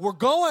 We're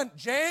going,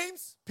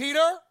 James,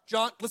 Peter,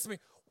 John, listen to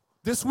me.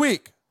 This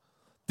week,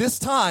 this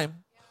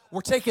time,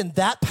 we're taking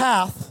that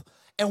path,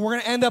 and we're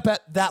going to end up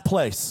at that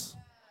place.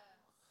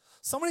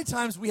 So many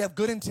times we have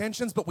good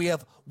intentions, but we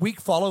have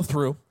weak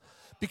follow-through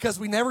because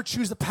we never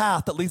choose a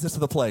path that leads us to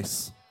the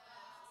place.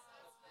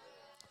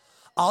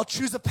 I'll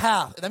choose a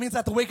path. That means I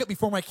have to wake up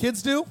before my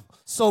kids do,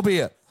 so be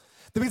it.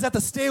 That means I have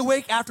to stay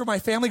awake after my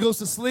family goes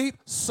to sleep,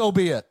 so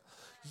be it.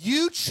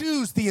 You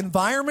choose the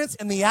environments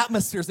and the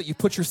atmospheres that you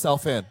put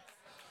yourself in.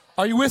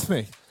 Are you with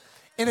me?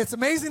 And it's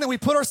amazing that we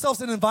put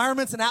ourselves in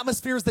environments and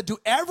atmospheres that do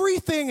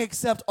everything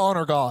except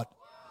honor God.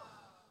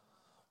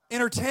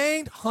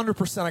 Entertained,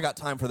 100% I got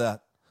time for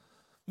that.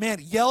 Man,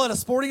 yell at a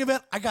sporting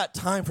event, I got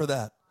time for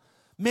that.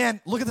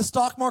 Man, look at the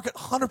stock market,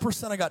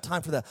 100% I got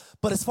time for that.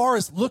 But as far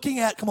as looking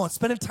at,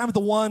 spending time with the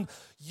one,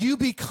 you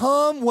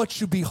become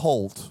what you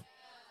behold.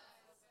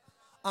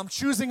 I'm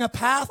choosing a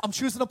path, I'm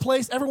choosing a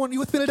place. Everyone, you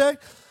with me today?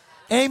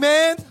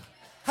 Amen?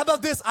 How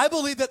about this? I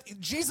believe that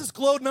Jesus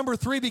glowed number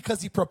 3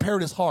 because He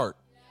prepared His heart.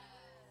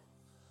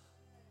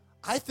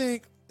 I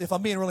think, if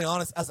I'm being really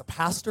honest, as a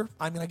pastor,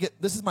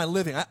 this is my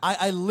living.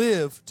 I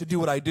live to do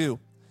what I do.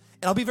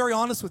 And I'll be very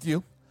honest with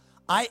you.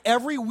 I,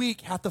 every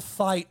week, have to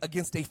fight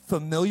against a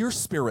familiar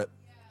spirit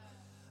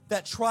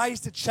that tries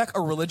to check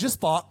a religious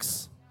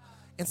box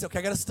and say, okay,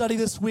 I got to study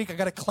this week. I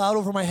got a cloud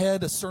over my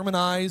head to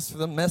sermonize for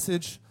the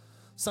message.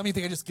 Some of you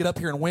think I just get up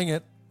here and wing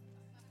it.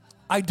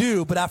 I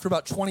do, but after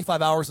about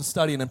 25 hours of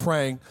studying and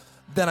praying,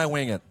 then I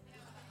wing it.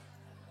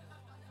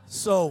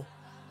 So,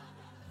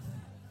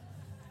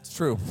 it's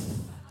true.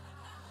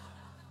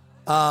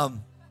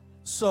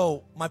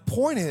 So my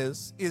point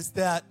is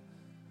that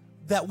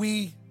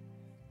we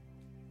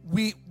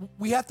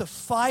have to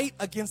fight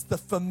against the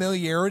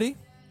familiarity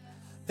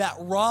that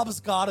robs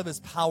God of His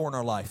power in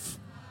our life.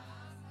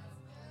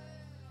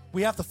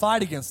 We have to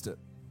fight against it.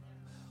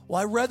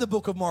 Well, I read the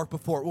book of Mark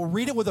before. We'll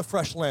read it with a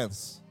fresh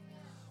lens.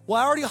 Well,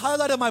 I already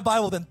highlighted my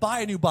Bible, then buy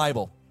a new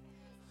Bible.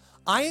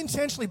 I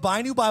intentionally buy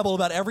a new Bible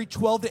about every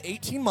 12 to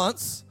 18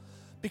 months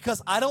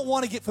because I don't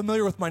want to get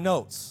familiar with my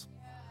notes.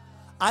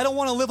 I don't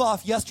want to live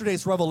off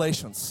yesterday's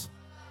revelations.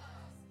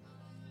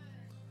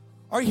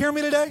 Are you hearing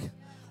me today?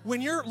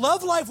 When your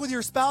love life with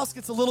your spouse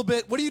gets a little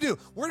bit, what do?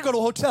 We're going to go to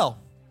a hotel.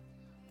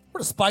 We're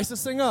going to spice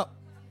this thing up.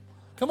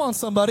 Come on,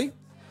 somebody.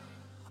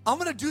 I'm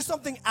going to do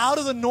something out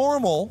of the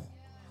normal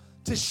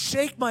to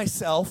shake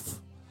myself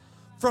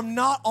from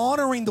not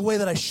honoring the way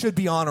that I should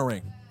be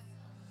honoring.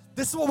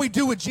 This is what we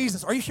do with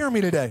Jesus. Are you hearing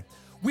me today?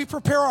 We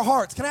prepare our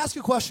hearts. Can I ask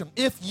you a question?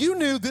 If you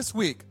knew this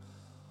week,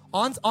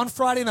 on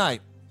Friday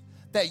night,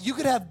 that you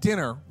could have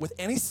dinner with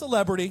any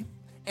celebrity,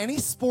 any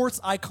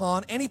sports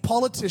icon, any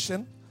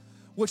politician,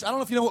 which I don't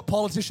know if you know what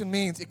politician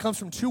means. It comes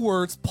from 2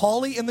 words.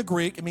 Poly in the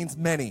Greek, it means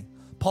many.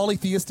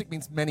 Polytheistic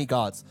means many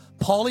gods.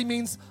 Poly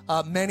means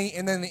many,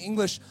 and then in the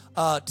English,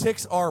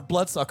 ticks are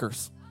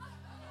bloodsuckers.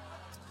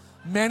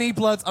 Many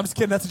bloods. I'm just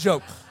kidding. That's a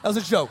joke. That was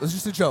a joke. It was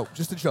just a joke.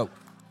 Just a joke.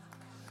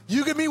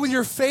 You can meet with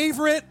your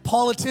favorite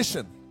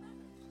politician.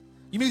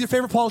 You meet with your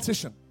favorite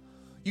politician.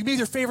 You meet with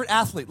your favorite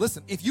athlete.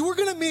 Listen, if you were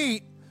going to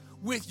meet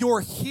with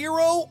your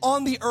hero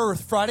on the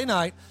earth Friday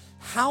night,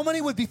 how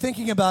many would be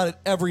thinking about it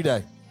every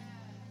day?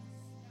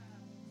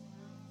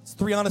 It's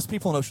 3 honest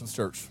people in Oceans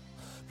Church.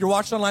 If you're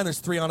watching online, there's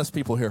 3 honest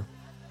people here.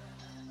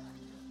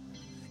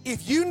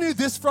 If you knew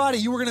this Friday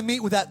you were going to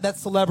meet with that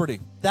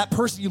celebrity, that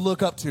person you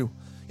look up to,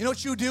 you know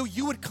what you would do?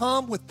 You would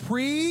come with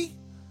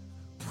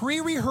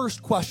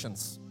pre-rehearsed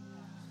questions.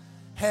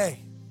 Hey,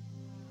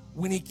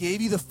 when he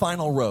gave you the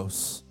final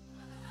rose,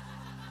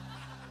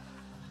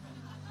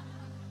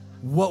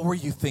 what were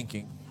you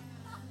thinking?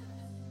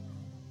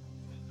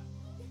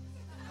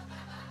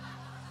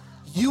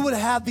 You would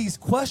have these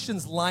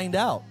questions lined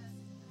out.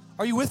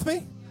 Are you with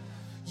me?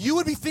 You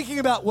would be thinking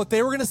about what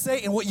they were going to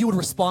say and what you would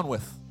respond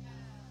with.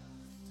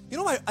 You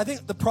know, I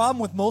think the problem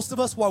with most of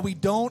us, why we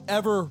don't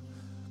ever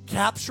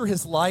capture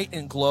his light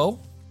and glow,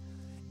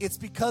 it's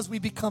because we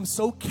become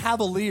so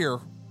cavalier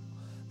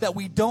that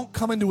we don't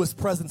come into his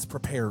presence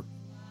prepared.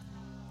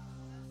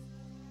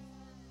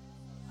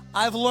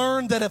 I've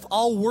learned that if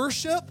I'll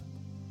worship,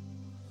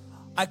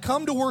 I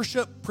come to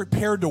worship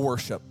prepared to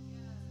worship.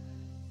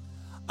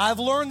 I've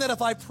learned that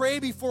if I pray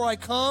before I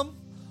come,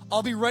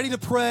 I'll be ready to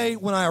pray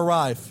when I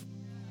arrive.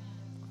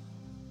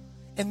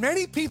 And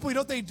many people, you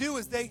know what they do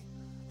is they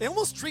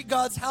almost treat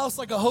God's house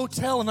like a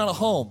hotel and not a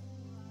home.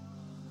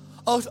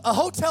 A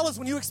hotel is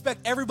when you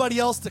expect everybody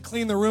else to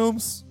clean the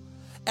rooms,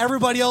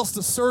 everybody else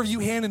to serve you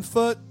hand and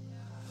foot.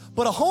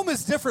 But a home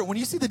is different. When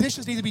you see the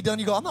dishes need to be done,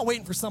 you go, I'm not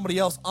waiting for somebody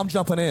else, I'm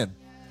jumping in.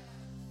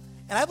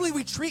 And I believe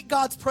we treat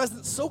God's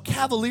presence so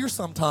cavalier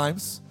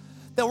sometimes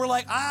that we're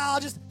like,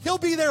 he'll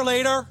be there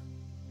later.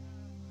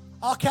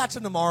 I'll catch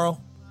him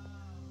tomorrow.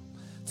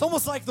 It's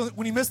almost like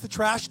when you miss the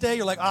trash day,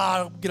 you're like,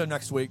 I'll get him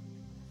next week.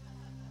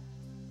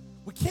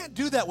 We can't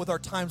do that with our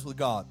times with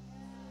God.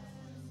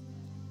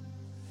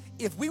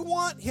 If we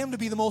want him to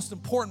be the most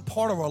important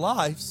part of our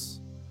lives,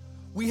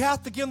 we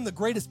have to give him the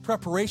greatest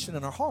preparation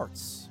in our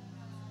hearts.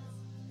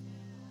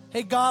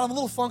 Hey, God, I'm a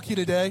little funky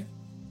today,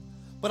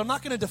 but I'm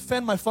not going to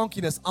defend my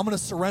funkiness. I'm going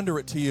to surrender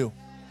it to you.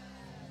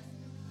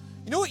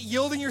 You know what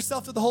yielding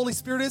yourself to the Holy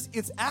Spirit is?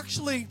 It's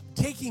actually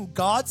taking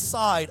God's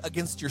side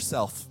against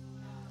yourself.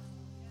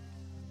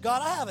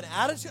 God, I have an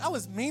attitude. I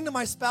was mean to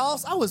my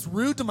spouse. I was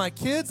rude to my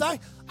kids. I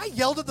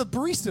yelled at the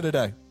barista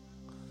today.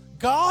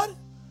 God,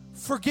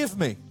 forgive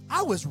me.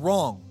 I was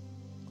wrong.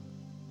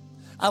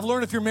 I've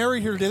learned if you're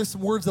married here today, there's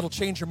some words that'll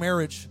change your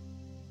marriage.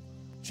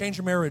 Change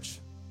your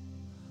marriage.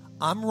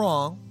 I'm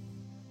wrong.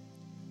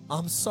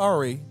 I'm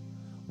sorry.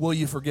 Will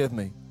you forgive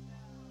me?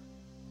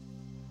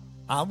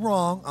 I'm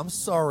wrong. I'm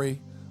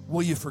sorry.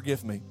 Will you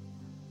forgive me?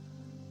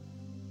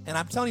 And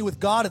I'm telling you,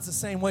 with God, it's the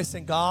same way,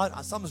 saying,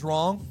 God, something's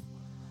wrong.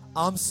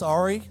 I'm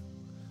sorry.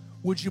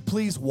 Would you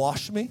please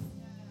wash me?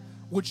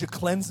 Would you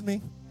cleanse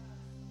me?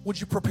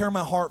 Would you prepare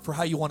my heart for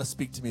how you want to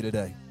speak to me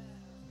today?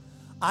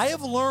 I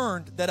have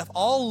learned that if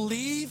I'll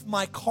leave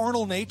my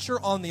carnal nature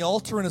on the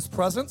altar in his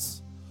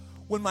presence,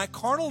 when my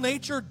carnal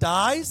nature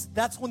dies,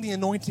 that's when the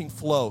anointing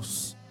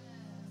flows.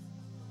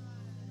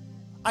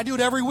 I do it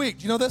every week.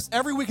 Do you know this?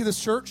 Every week in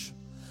this church,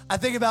 I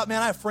think about,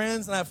 man, I have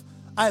friends and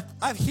I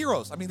have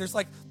heroes. I mean, there's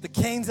like the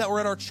Canes that were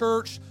at our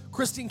church.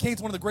 Christine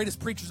Cane's one of the greatest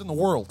preachers in the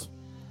world.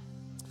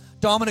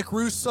 Dominic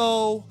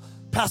Russo,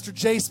 Pastor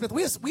Jay Smith.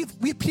 We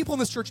have people in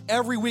this church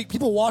every week,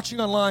 people watching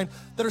online,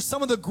 that are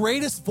some of the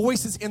greatest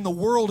voices in the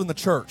world in the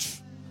church.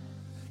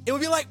 It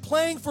would be like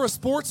playing for a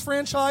sports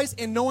franchise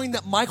and knowing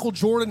that Michael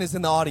Jordan is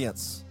in the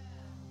audience.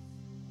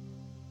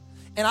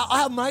 And I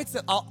have nights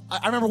that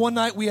I remember one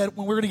night when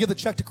we were going to give the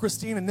check to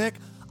Christine and Nick,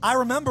 I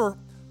remember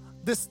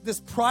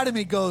this pride in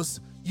me goes,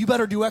 you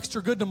better do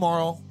extra good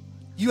tomorrow.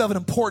 You have an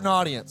important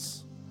audience.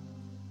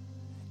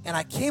 And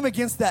I came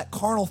against that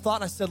carnal thought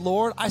and I said,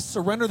 Lord, I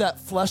surrender that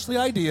fleshly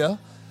idea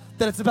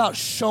that it's about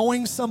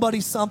showing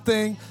somebody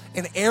something,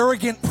 an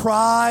arrogant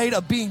pride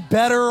of being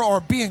better or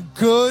being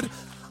good.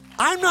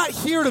 I'm not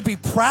here to be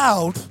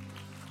proud.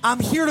 I'm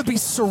here to be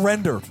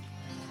surrendered.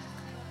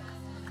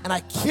 And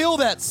I kill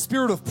that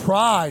spirit of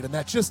pride and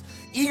that just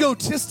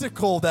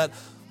egotistical, that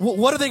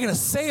what are they going to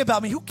say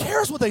about me? Who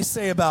cares what they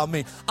say about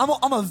me?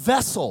 I'm a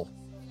vessel.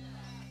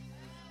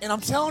 And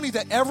I'm telling you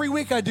that every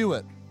week I do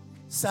it.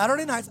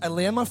 Saturday nights, I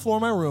lay on my floor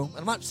in my room, and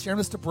I'm not sharing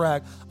this to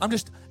brag.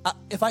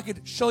 If I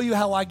could show you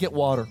how I get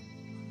water.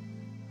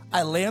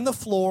 I lay on the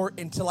floor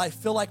until I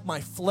feel like my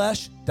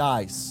flesh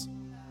dies.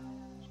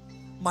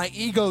 My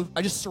ego,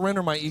 I just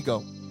surrender my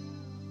ego.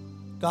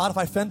 God, if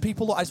I offend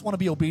people, I just want to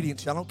be obedient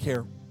to you. I don't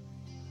care.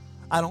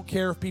 I don't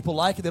care if people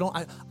like it. They don't.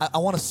 I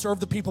want to serve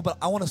the people, but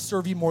I want to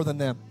serve you more than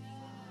them.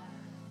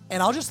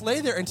 And I'll just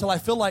lay there until I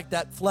feel like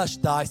that flesh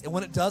dies. And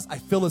when it does, I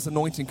feel his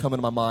anointing come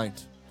into my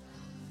mind.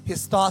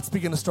 His thoughts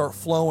begin to start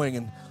flowing,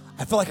 and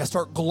I feel like I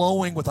start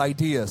glowing with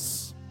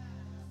ideas.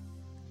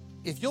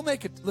 If you'll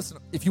make it, listen,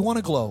 if you want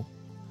to glow,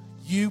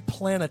 you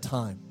plan a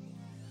time.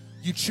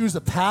 You choose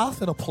a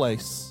path and a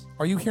place.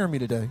 Are you hearing me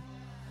today?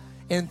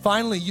 And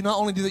finally, you not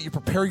only do that, you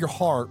prepare your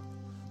heart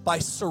by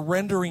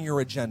surrendering your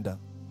agenda.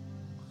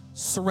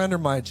 Surrender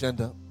my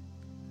agenda.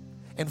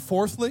 And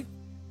fourthly,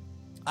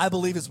 I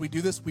believe as we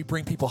do this, we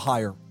bring people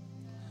higher.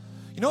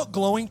 You know what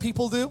glowing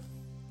people do?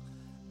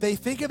 they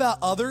think about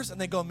others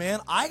and they go, man,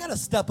 I got to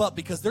step up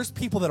because there's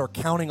people that are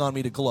counting on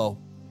me to glow.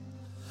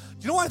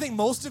 Do you know why I think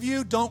most of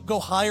you don't go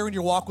higher in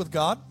your walk with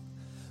God?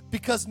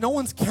 Because no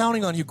one's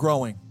counting on you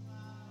growing.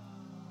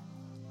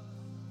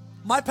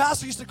 My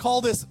pastor used to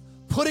call this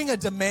putting a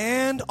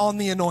demand on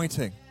the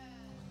anointing.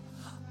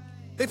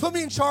 They put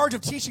me in charge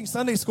of teaching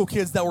Sunday school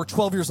kids that were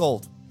 12 years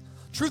old.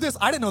 Truth is,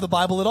 I didn't know the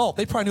Bible at all.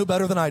 They probably knew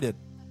better than I did.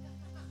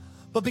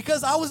 But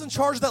because I was in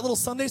charge of that little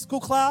Sunday school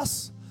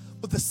class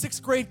with a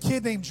 6th grade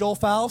kid named Joel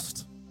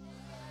Faust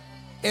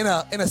and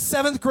a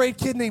 7th grade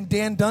kid named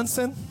Dan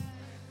Dunson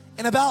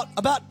and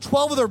about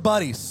 12 of their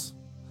buddies,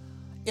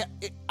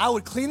 I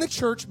would clean the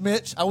church.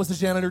 Mitch, I was the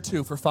janitor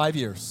too for 5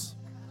 years.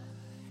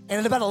 And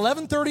at about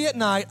 11:30 at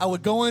night, I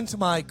would go into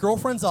my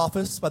girlfriend's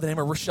office by the name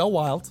of Rochelle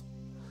Wild.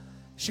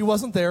 She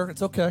wasn't there.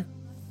 It's okay.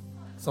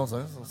 Sounds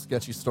like a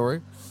sketchy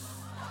story.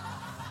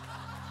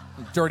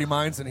 Dirty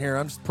minds in here.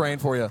 I'm just praying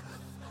for you.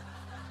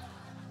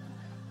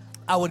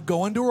 I would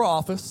go into her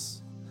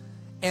office,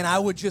 and I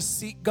would just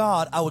seek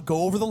God. I would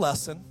go over the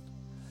lesson,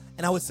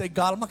 and I would say,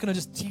 God, I'm not going to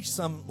just teach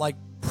some like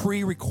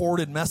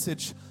pre-recorded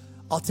message.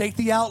 I'll take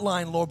the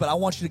outline, Lord, but I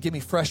want you to give me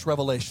fresh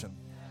revelation.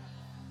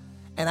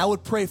 And I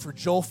would pray for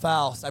Joel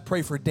Faust. I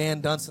pray for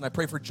Dan Dunson. I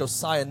pray for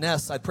Josiah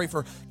Ness. I pray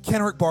for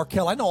Kenrick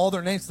Barkell. I know all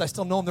their names because I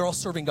still know them. They're all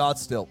serving God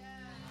still.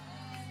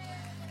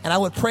 And I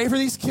would pray for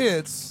these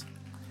kids,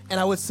 and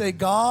I would say,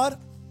 God,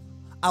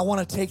 I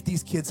want to take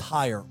these kids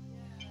higher.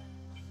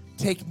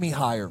 Take me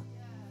higher.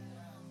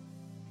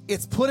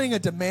 It's putting a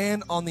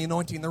demand on the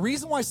anointing. The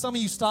reason why some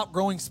of you stop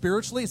growing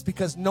spiritually is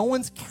because no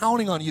one's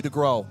counting on you to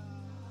grow.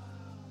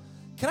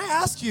 Can I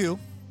ask you,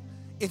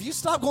 if you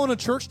stop going to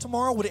church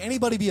tomorrow, would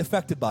anybody be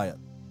affected by it?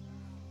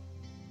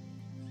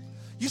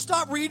 You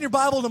stop reading your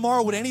Bible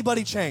tomorrow, would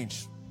anybody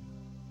change?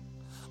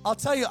 I'll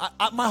tell you,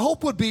 my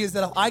hope would be is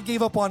that if I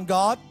gave up on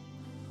God,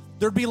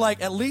 there'd be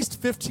like at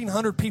least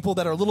 1,500 people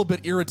that are a little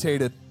bit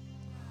irritated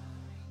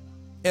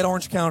at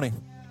Orange County,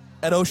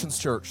 at Oceans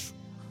Church.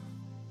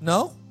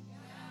 No?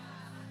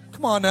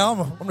 Come on now, I'm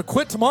going to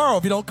quit tomorrow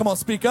if you don't come on,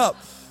 speak up.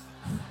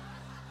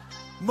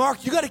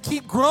 Mark, you got to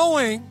keep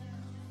growing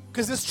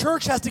because this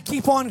church has to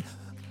keep on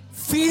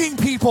feeding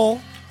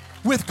people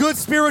with good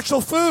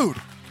spiritual food.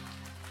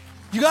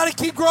 You got to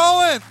keep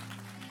growing.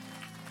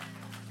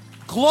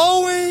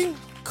 Glowing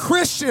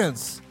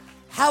Christians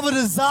have a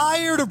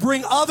desire to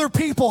bring other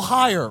people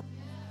higher.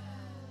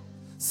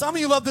 Some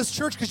of you love this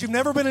church because you've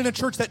never been in a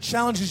church that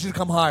challenges you to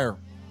come higher.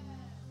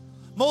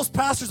 Most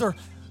pastors are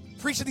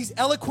preaching these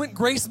eloquent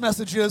grace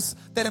messages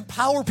that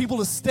empower people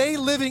to stay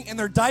living in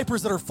their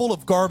diapers that are full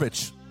of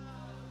garbage.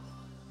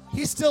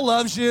 He still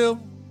loves you.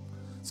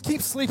 Just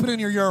keep sleeping in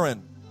your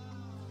urine.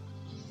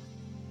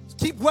 Just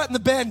keep wetting the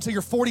bed until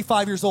you're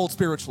 45 years old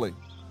spiritually.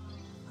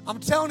 I'm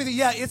telling you that,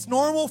 yeah, it's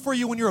normal for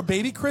you when you're a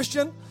baby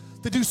Christian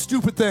to do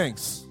stupid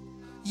things.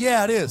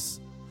 Yeah, it is.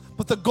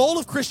 But the goal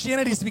of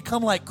Christianity is to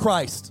become like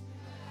Christ.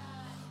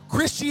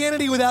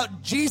 Christianity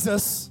without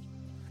Jesus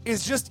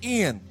is just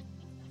Ian.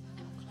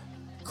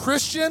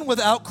 Christian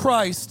without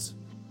Christ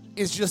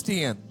is just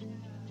Ian.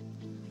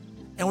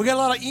 And we got a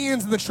lot of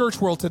Ians in the church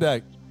world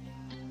today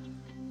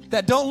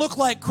that don't look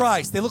like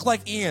Christ. They look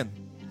like Ian.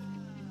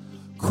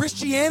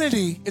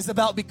 Christianity is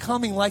about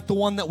becoming like the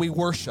one that we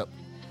worship,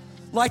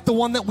 like the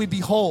one that we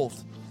behold.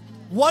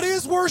 What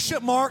is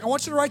worship, Mark? I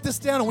want you to write this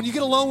down. And when you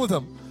get alone with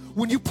him,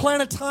 when you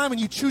plan a time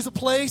and you choose a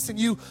place and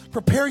you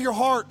prepare your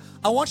heart,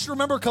 I want you to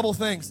remember a couple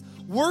things.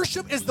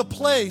 Worship is the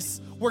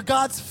place where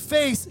God's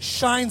face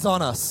shines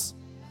on us.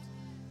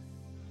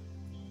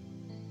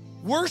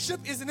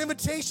 Worship is an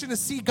invitation to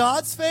see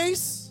God's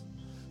face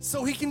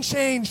so he can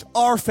change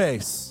our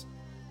face.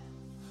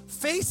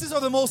 Faces are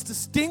the most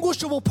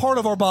distinguishable part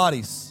of our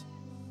bodies.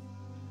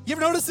 You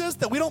ever notice this?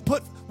 That we don't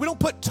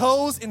put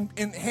toes in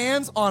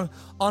hands on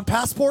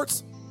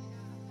passports?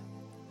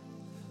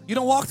 You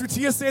don't walk through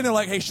TSA and they're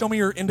like, hey, show me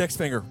your index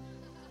finger.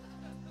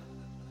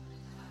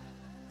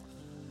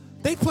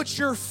 They put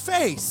your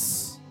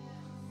face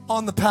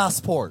on the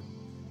passport.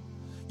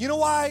 You know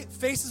why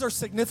faces are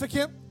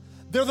significant?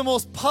 They're the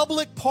most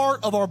public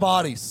part of our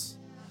bodies.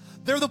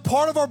 They're the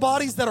part of our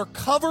bodies that are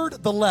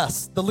covered the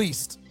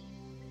least.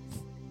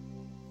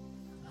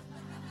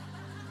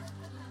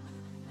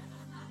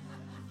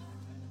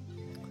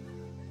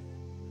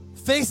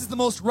 Face is the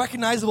most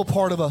recognizable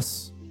part of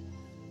us.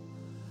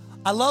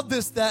 I love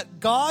this, that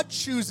God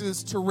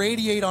chooses to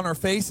radiate on our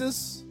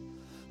faces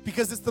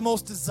because it's the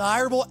most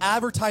desirable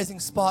advertising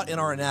spot in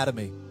our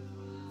anatomy.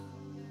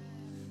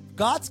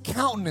 God's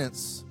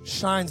countenance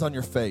shines on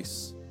your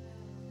face.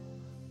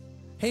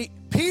 Hey,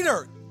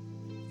 Peter,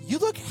 you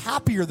look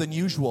happier than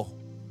usual.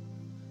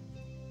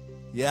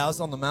 Yeah, I was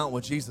on the mountain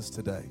with Jesus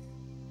today.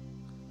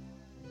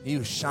 He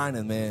was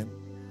shining, man.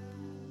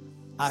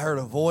 I heard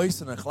a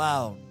voice in a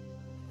cloud.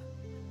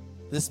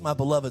 This is my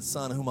beloved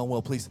son, whom I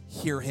will please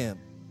hear him.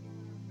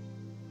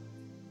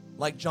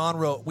 Like John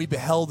wrote, we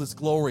beheld his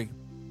glory,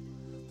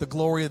 the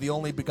glory of the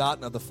only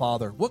begotten of the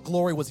Father. What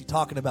glory was he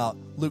talking about?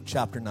 Luke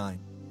chapter 9.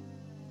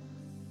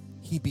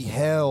 He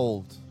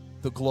beheld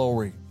the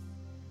glory.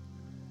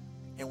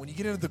 And when you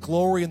get into the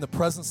glory and the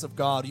presence of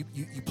God,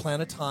 you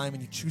plan a time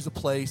and you choose a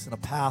place and a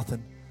path,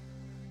 and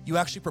you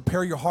actually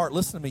prepare your heart.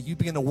 Listen to me. You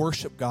begin to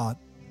worship God.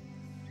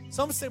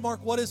 Some say,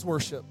 Mark, what is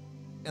worship?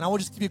 And I will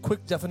just give you a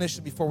quick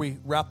definition before we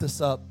wrap this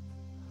up.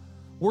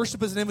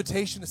 Worship is an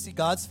invitation to see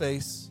God's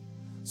face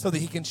so that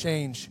he can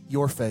change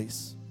your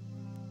face.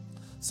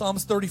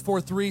 Psalms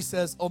 34:3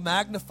 says, "Oh,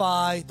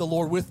 magnify the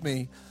Lord with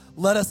me.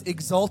 Let us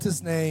exalt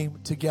his name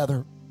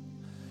together."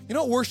 You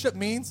know what worship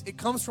means? It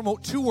comes from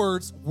two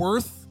words,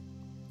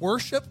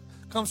 worship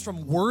comes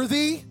from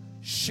worthy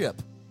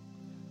ship.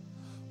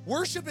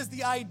 Worship is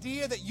the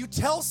idea that you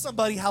tell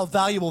somebody how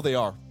valuable they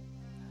are.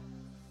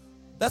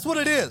 That's what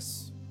it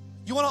is.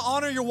 You want to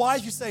honor your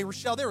wife, you say,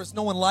 Rochelle, there is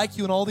no one like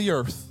you in all the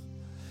earth.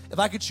 If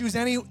I could choose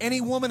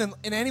any woman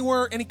in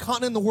anywhere, any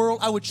continent in the world,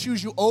 I would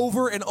choose you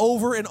over and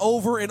over and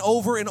over and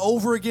over and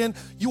over again.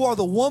 You are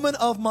the woman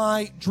of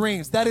my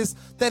dreams. That is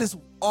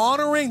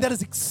honoring, that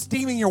is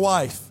esteeming your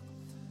wife.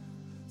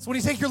 So when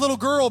you take your little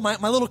girl, my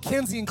little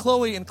Kenzie and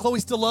Chloe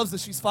still loves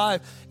this, she's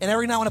 5, and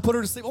every night when I put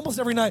her to sleep, almost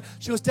every night,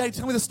 she goes, Daddy,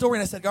 tell me the story.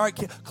 And I said, all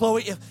right,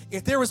 Chloe,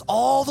 if there was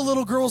all the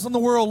little girls in the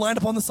world lined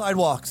up on the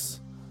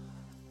sidewalks,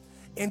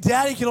 and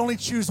Daddy could only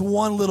choose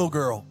one little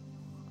girl,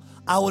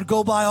 I would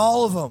go by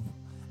all of them,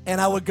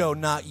 and I would go,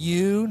 not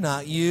you,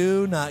 not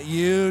you, not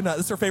you, not,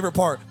 this is her favorite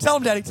part. Tell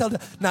him, Daddy, tell him,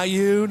 not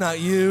you,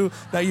 not you,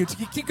 not you.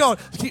 Keep going,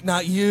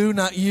 not you,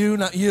 not you,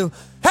 not you.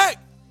 Hey,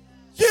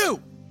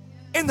 you,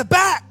 in the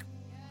back.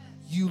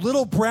 You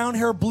little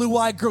brown-haired,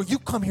 blue-eyed girl, you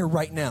come here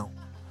right now.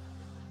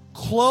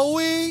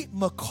 Chloe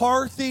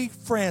McCarthy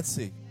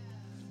Francie,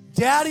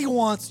 Daddy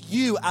wants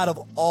you out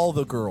of all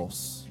the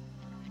girls.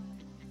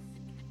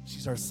 She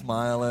starts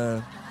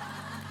smiling.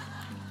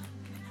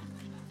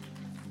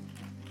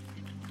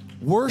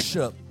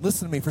 Worship,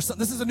 listen to me.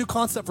 This is a new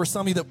concept for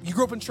some of you that you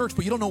grew up in church,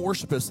 but you don't know what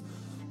worship is.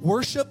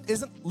 Worship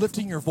isn't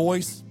lifting your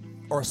voice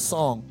or a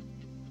song.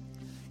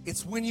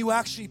 It's when you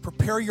actually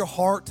prepare your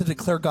heart to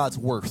declare God's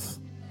worth.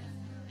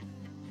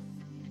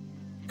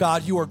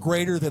 God, you are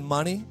greater than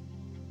money.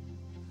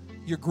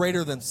 You're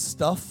greater than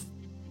stuff.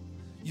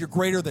 You're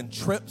greater than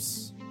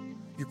trips.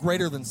 You're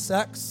greater than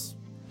sex.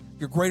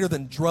 You're greater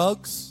than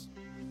drugs.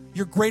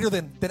 You're greater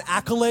than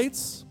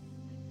accolades.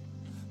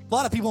 A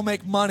lot of people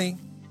make money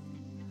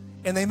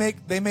and they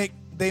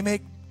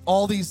make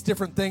all these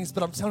different things,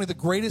 but I'm telling you, the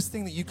greatest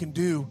thing that you can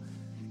do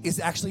is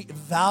actually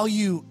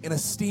value and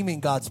esteeming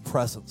God's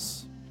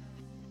presence.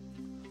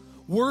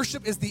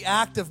 Worship is the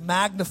act of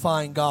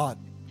magnifying God.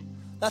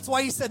 That's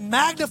why he said,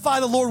 magnify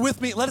the Lord with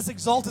me. Let us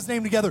exalt his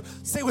name together.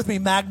 Say with me,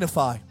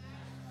 magnify.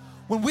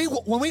 When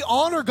we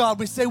honor God,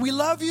 we say, we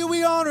love you,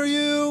 we honor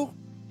you.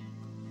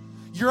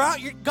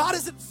 God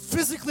isn't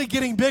physically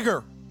getting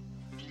bigger,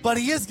 but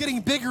he is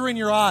getting bigger in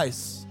your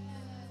eyes.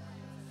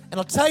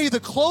 And I'll tell you, the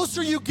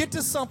closer you get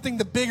to something,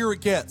 the bigger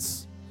it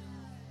gets.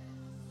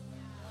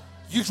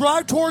 You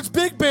drive towards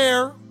Big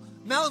Bear,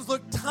 mountains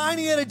look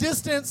tiny at a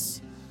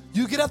distance.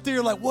 You get up there,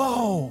 you're like,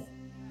 whoa.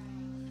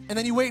 And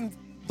then you wait in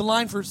the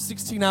line for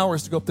 16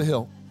 hours to go up the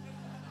hill,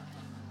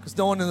 because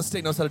no one in the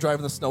state knows how to drive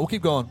in the snow. We'll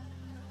keep going.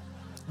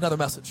 Another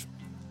message.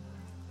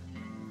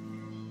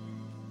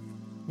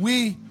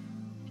 We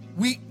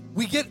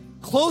get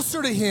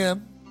closer to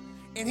him,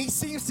 and he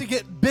seems to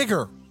get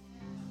bigger.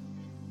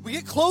 We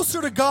get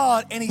closer to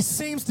God, and he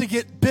seems to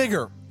get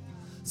bigger.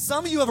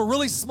 Some of you have a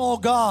really small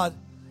God,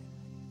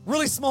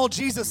 really small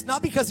Jesus,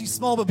 not because he's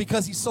small, but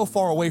because he's so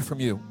far away from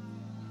you.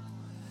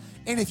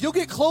 And if you'll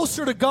get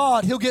closer to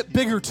God, he'll get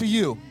bigger to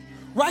you.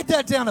 Write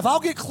that down. If I'll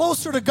get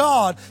closer to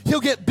God, he'll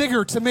get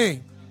bigger to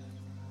me.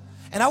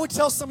 And I would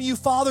tell some of you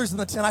fathers in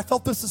the tent, I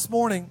felt this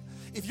morning,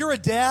 if you're a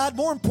dad,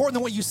 more important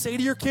than what you say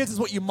to your kids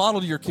is what you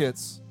model to your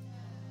kids.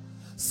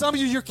 Some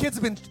of you, your kids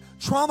have been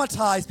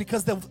traumatized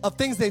because of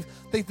things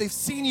they've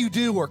seen you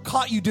do or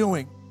caught you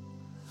doing.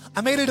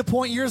 I made it a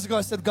point years ago.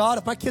 I said, God,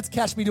 if my kids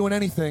catch me doing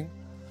anything,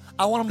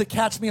 I want them to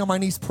catch me on my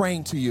knees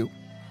praying to you.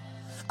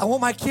 I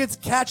want my kids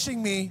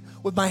catching me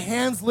with my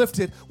hands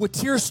lifted, with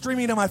tears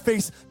streaming down my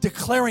face,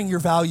 declaring your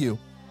value.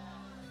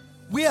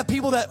 We have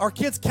people that our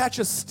kids catch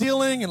us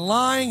stealing and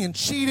lying and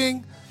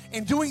cheating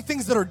and doing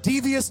things that are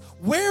devious.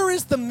 Where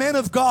is the men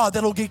of God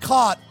that'll get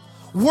caught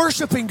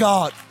worshiping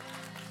God?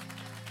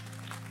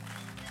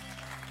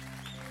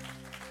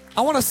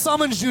 I want to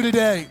summons you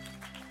today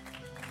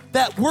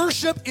that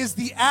worship is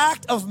the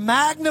act of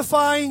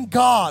magnifying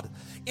God,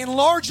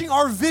 enlarging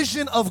our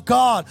vision of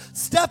God,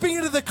 stepping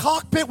into the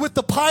cockpit with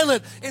the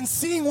pilot and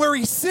seeing where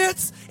he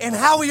sits and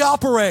how he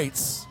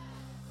operates.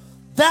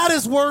 That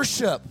is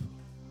worship.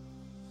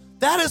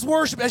 That is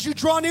worship. As you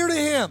draw near to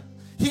him,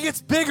 he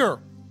gets bigger.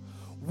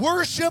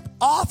 Worship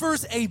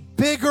offers a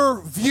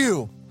bigger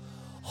view.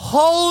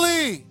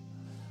 Holy,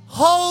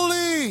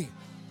 holy,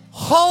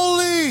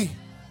 holy,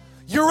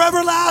 you're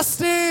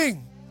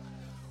everlasting.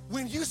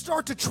 When you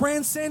start to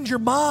transcend your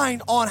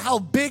mind on how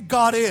big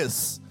God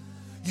is,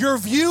 your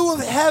view of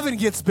heaven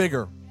gets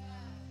bigger.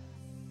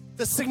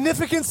 The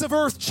significance of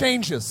earth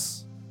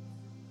changes.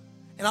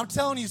 And I'm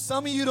telling you,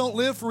 some of you don't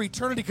live for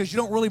eternity because you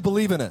don't really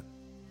believe in it.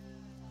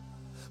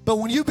 But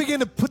when you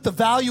begin to put the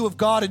value of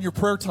God in your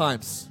prayer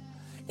times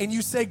and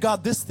you say,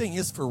 God, this thing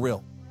is for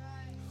real.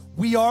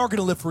 We are going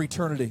to live for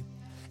eternity.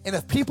 And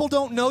if people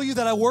don't know you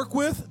that I work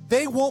with,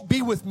 they won't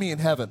be with me in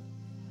heaven.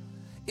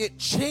 It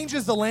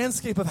changes the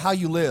landscape of how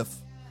you live.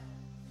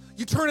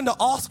 You turn into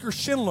Oscar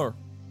Schindler,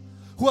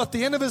 who at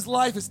the end of his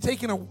life is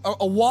taking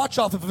a watch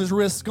off of his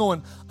wrist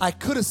going, I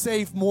could have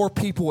saved more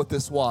people with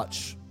this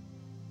watch.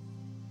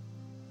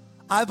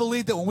 I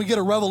believe that when we get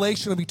a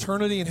revelation of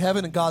eternity in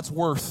heaven and God's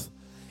worth,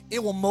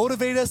 it will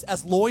motivate us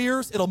as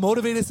lawyers, it'll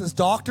motivate us as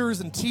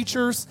doctors and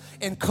teachers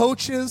and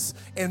coaches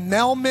and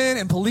mailmen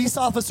and police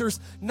officers,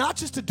 not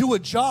just to do a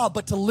job,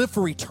 but to live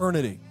for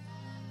eternity.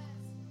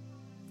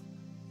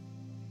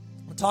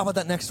 We'll talk about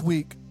that next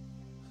week.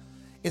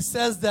 It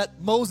says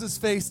that Moses'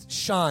 face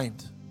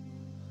shined.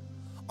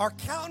 Our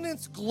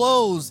countenance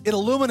glows, it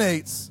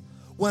illuminates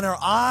when our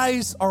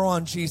eyes are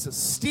on Jesus.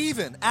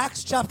 Stephen,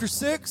 Acts chapter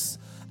 6,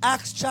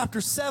 Acts chapter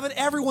 7,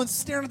 everyone's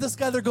staring at this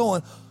guy, they're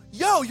going,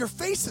 yo, your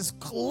face is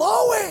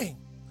glowing.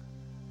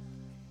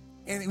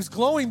 And it was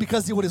glowing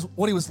because of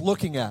what he was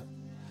looking at.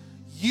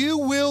 You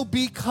will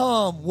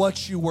become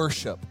what you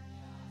worship.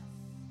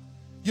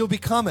 You'll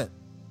become it.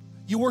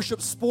 You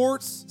worship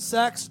sports,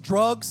 sex,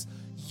 drugs,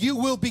 you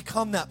will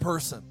become that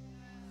person.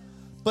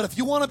 But if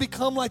you want to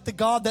become like the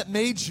God that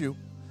made you,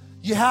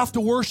 you have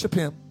to worship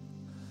him.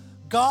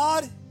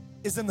 God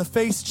is in the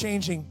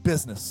face-changing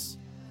business.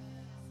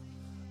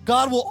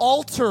 God will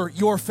alter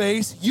your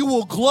face. You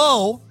will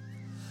glow.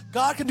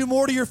 God can do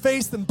more to your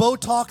face than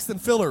Botox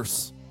and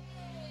fillers.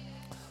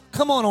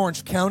 Come on,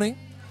 Orange County.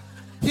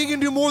 He can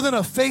do more than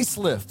a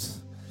facelift.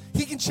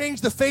 He can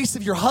change the face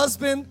of your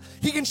husband.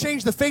 He can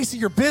change the face of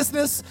your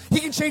business. He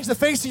can change the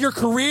face of your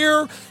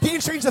career. He can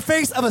change the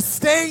face of a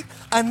state,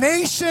 a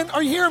nation.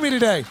 Are you hearing me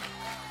today?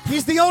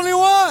 He's the only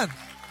one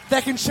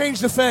that can change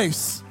the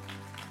face.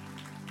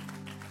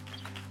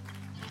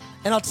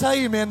 And I'll tell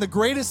you, man, the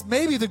greatest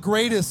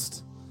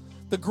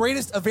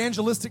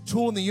evangelistic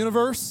tool in the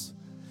universe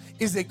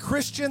is a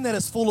Christian that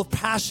is full of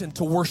passion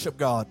to worship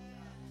God.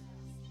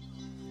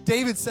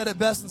 David said it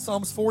best in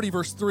Psalms 40,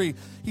 verse 3.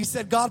 He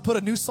said, God put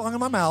a new song in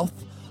my mouth,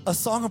 a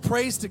song of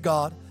praise to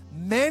God.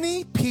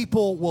 Many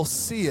people will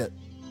see it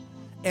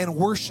and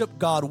worship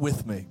God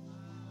with me.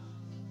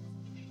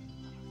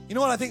 You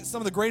know what I think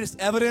some of the greatest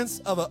evidence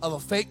of a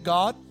fake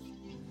God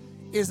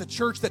is a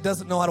church that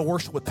doesn't know how to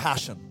worship with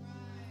passion.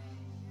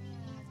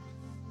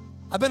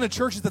 I've been to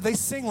churches that they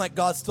sing like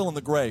God's still in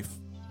the grave.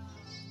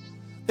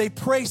 They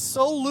pray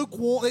so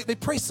lukewarm, they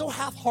pray so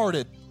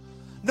half-hearted.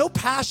 No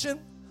passion.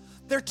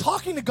 They're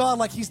talking to God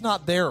like he's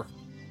not there.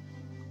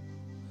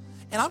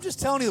 And I'm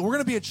just telling you that we're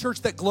going to be a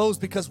church that glows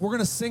because we're going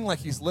to sing like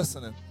he's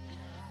listening.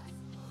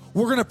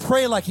 We're going to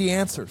pray like he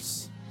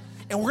answers.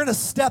 And we're going to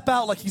step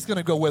out like he's going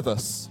to go with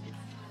us.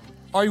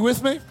 Are you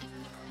with me?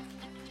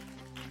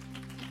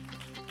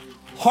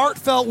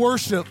 Heartfelt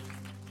worship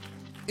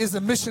is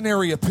a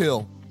missionary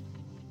appeal.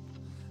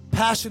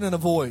 Passion in a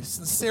voice,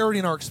 sincerity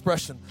in our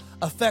expression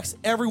affects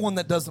everyone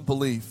that doesn't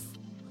believe.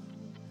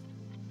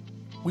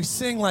 We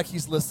sing like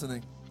he's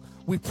listening.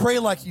 We pray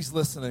like he's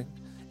listening.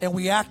 And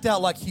we act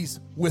out like he's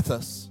with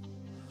us.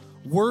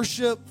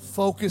 Worship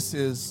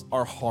focuses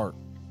our heart.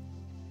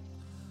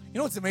 You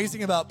know what's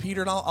amazing about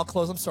Peter? And I'll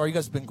close. I'm sorry, you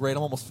guys have been great.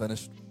 I'm almost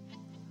finished.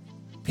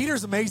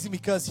 Peter's amazing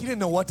because he didn't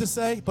know what to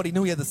say, but he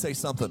knew he had to say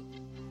something.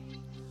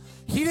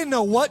 He didn't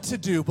know what to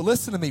do, but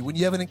listen to me. When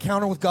you have an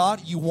encounter with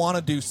God, you want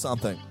to do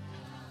something.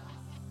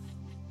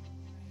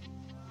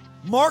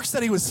 Mark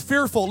said he was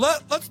fearful.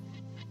 Let's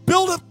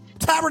build a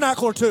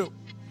tabernacle or two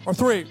or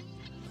three.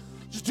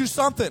 Just do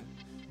something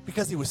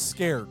because he was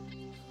scared.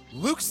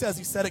 Luke says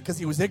he said it because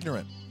he was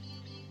ignorant.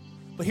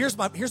 But here's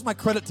my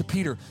credit to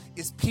Peter,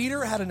 is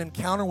Peter had an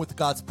encounter with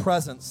God's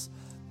presence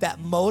that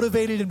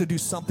motivated him to do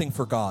something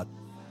for God.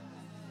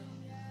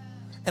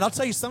 And I'll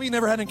tell you, some of you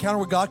never had an encounter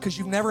with God because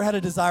you've never had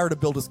a desire to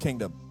build his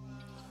kingdom.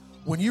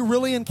 When you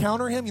really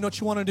encounter him, you know what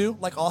you want to do?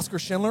 Like Oscar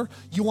Schindler,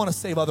 you want to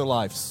save other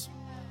lives.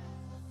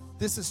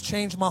 This has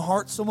changed my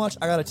heart so much,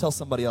 I got to tell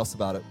somebody else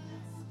about it.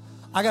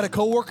 I got a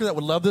coworker that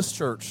would love this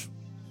church.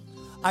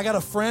 I got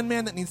a friend,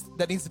 man, that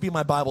needs to be in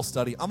my Bible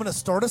study. I'm going to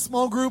start a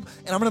small group,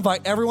 and I'm going to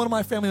invite every one of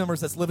my family members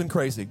that's living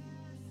crazy.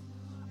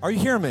 Are you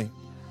hearing me?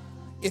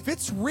 If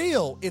it's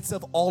real, it's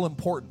of all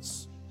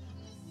importance.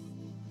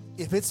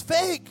 If it's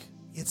fake,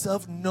 it's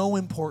of no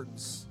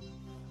importance.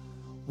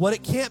 What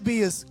it can't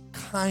be is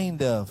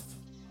kind of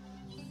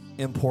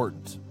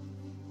important.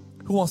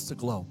 Who wants to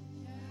glow?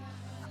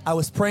 I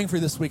was praying for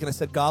you this week, and I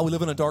said, God, we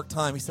live in a dark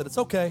time. He said, it's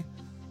okay.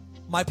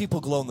 My people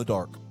glow in the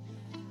dark.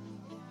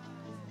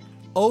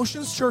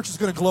 Oceans Church is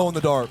going to glow in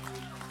the dark.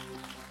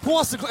 Who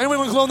wants to glow? Anyone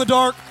want to glow in the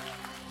dark?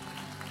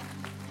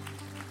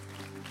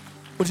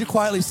 Would you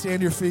quietly stand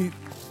to your feet?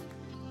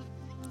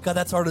 God,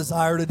 that's our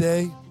desire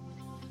today,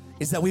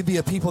 is that we be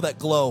a people that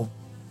glow.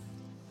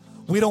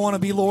 We don't want to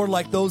be, Lord,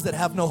 like those that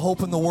have no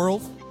hope in the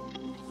world.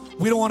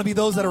 We don't want to be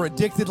those that are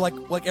addicted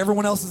like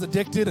everyone else is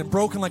addicted and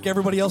broken like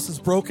everybody else is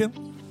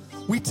broken.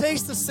 We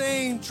taste the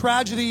same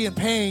tragedy and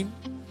pain,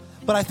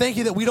 but I thank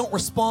you that we don't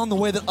respond the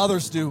way that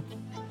others do.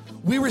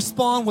 We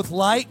respond with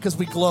light because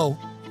we glow.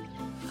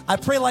 I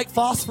pray like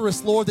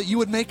phosphorus, Lord, that you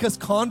would make us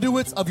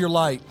conduits of your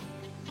light.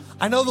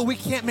 I know that we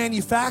can't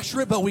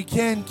manufacture it, but we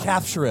can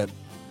capture it.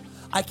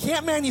 I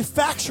can't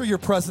manufacture your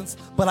presence,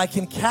 but I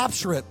can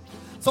capture it.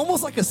 It's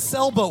almost like a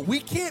sailboat. We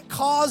can't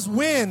cause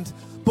wind,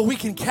 but we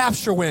can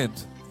capture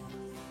wind.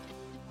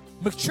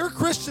 Mature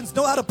Christians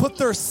know how to put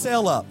their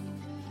sail up.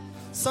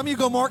 Some of you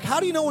go, Mark, how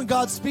do you know when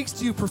God speaks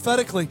to you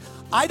prophetically?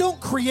 I don't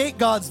create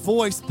God's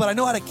voice, but I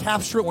know how to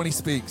capture it when he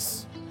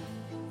speaks.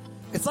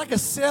 It's like a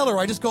sailor.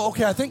 I just go,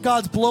 okay, I think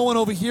God's blowing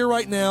over here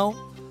right now.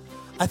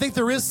 I think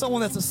there is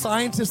someone that's a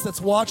scientist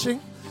that's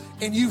watching,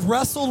 and you've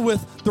wrestled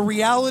with the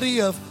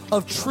reality of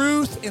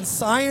truth and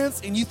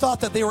science, and you thought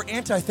that they were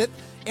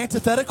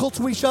antithetical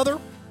to each other.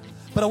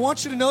 But I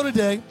want you to know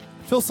today,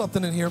 feel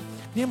something in here. Can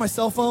you hear my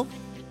cell phone?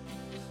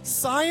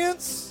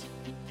 Science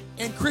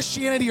and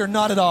Christianity are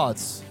not at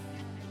odds.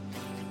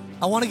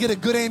 I want to get a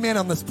good amen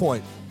on this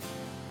point.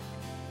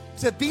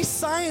 To be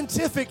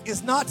scientific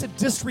is not to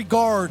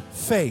disregard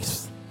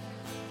faith.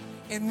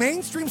 And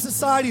mainstream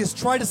society has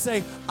tried to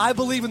say, I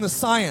believe in the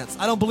science.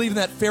 I don't believe in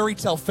that fairy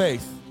tale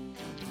faith.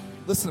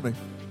 Listen to me.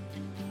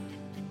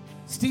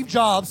 Steve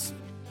Jobs,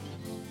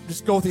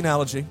 just go with the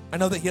analogy. I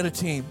know that he had a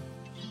team.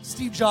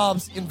 Steve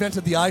Jobs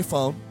invented the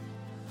iPhone.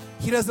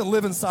 He doesn't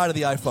live inside of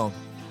the iPhone.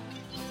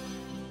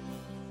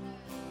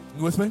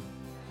 You with me?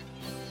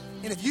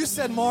 And if you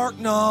said, Mark,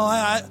 no,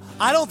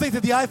 I don't think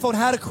that the iPhone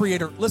had a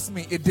creator. Listen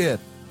to me, it did.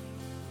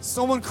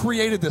 Someone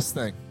created this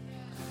thing.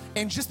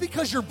 And just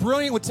because you're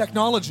brilliant with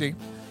technology,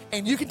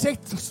 and you can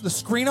take the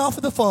screen off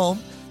of the phone,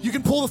 you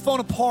can pull the phone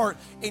apart,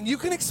 and you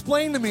can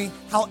explain to me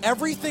how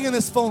everything in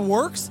this phone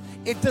works,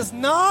 it does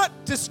not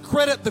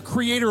discredit the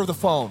creator of the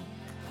phone.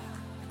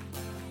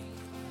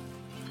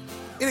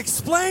 It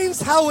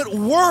explains how it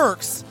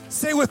works.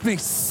 Say with me,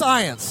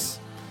 science.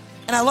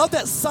 And I love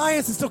that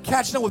science is still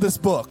catching up with this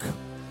book.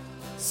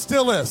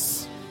 Still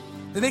is.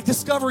 They make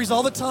discoveries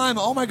all the time.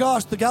 Oh my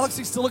gosh, the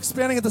galaxy's still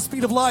expanding at the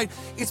speed of light.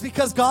 It's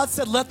because God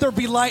said, let there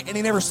be light, and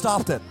he never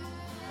stopped it.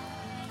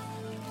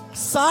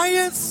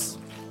 Science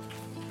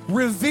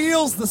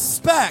reveals the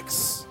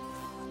specs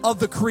of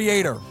the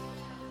creator.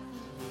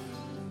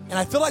 And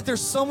I feel like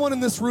there's someone in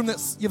this room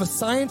you have a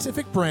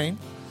scientific brain,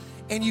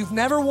 and you've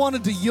never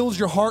wanted to yield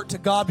your heart to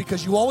God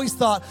because you always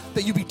thought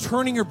that you'd be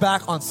turning your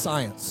back on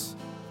science.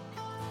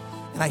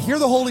 And I hear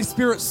the Holy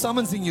Spirit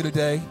summoning you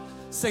today,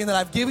 saying that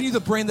I've given you the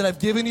brain that I've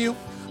given you.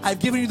 I've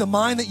given you the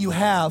mind that you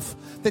have,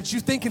 that you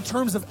think in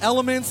terms of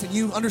elements and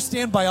you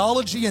understand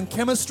biology and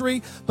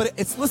chemistry. But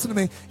it's, listen to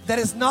me, that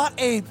is not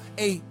a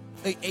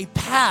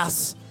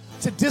pass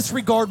to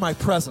disregard my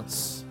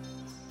presence.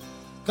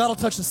 God will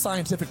touch the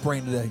scientific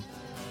brain today.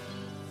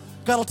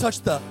 God will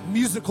touch the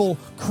musical,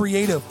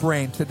 creative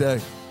brain today.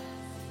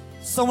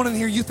 Someone in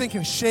here, you think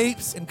in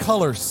shapes and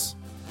colors.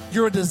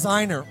 You're a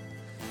designer.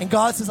 And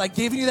God says, I've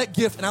given you that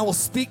gift, and I will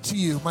speak to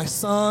you, my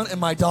son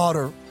and my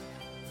daughter.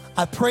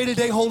 I pray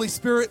today, Holy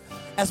Spirit,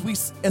 as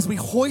we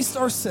hoist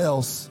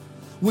ourselves,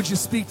 would you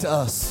speak to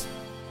us?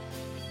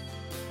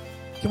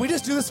 Can we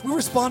just do this? We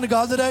respond to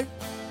God today?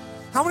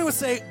 How many would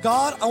say,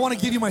 God, I want to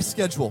give you my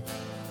schedule.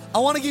 I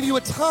want to give you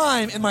a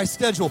time in my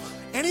schedule.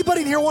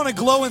 Anybody in here want to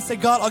glow and say,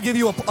 God, I'll give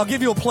you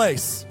a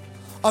place.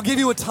 I'll give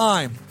you a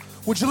time.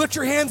 Would you lift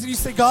your hands and you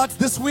say, God,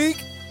 this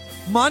week,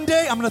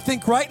 Monday, I'm going to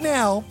think right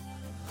now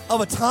of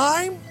a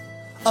time,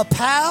 a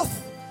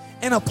path,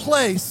 and a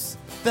place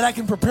that I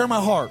can prepare my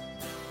heart.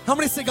 How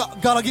many say,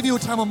 God, I'll give you a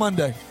time on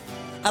Monday?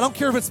 I don't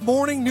care if it's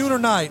morning, noon, or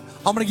night.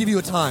 I'm going to give you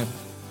a time.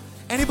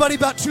 Anybody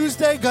about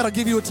Tuesday? God, I'll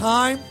give you a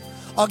time.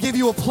 I'll give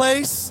you a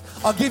place.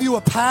 I'll give you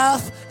a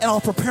path, and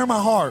I'll prepare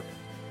my heart.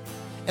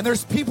 And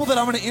there's people that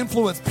I'm going to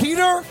influence.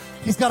 Peter,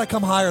 he's got to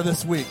come higher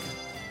this week.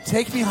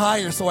 Take me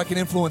higher so I can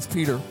influence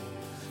Peter.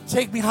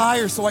 Take me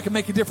higher so I can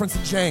make a difference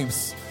in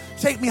James.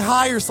 Take me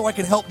higher so I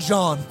can help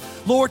John.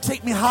 Lord,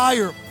 take me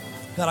higher.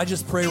 God, I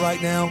just pray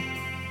right now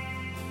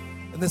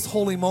in this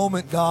holy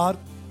moment, God.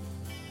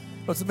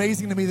 It's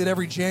amazing to me that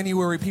every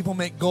January people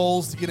make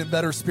goals to get in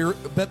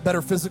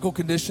better physical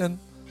condition.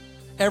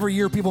 Every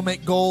year people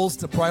make goals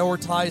to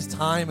prioritize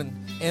time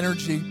and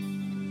energy.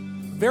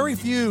 Very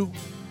few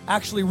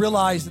actually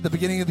realize at the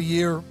beginning of the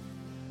year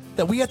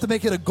that we have to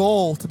make it a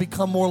goal to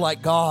become more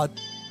like God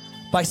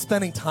by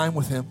spending time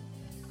with him.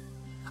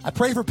 I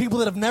pray for people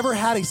that have never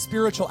had a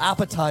spiritual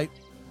appetite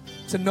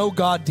to know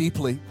God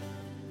deeply.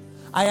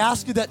 I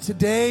ask you that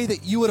today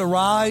that you would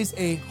arise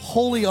a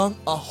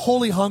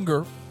holy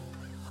hunger.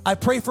 I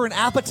pray for an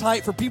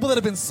appetite for people that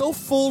have been so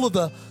full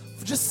of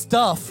just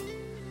stuff.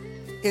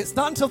 It's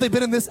not until they've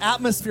been in this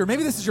atmosphere.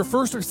 Maybe this is your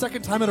first or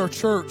second time at our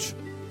church,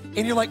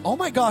 and you're like, oh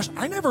my gosh,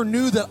 I never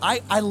knew that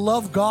I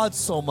love God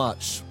so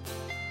much.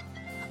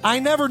 I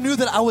never knew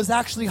that I was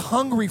actually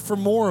hungry for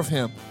more of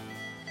him.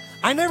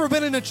 I never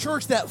been in a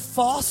church that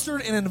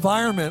fostered an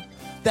environment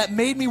that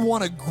made me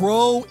want to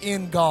grow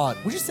in God.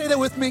 Would you say that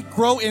with me?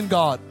 Grow in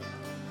God.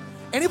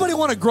 Anybody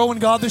want to grow in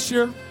God this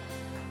year?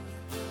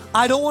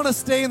 I don't want to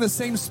stay in the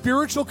same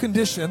spiritual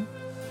condition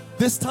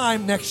this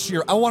time next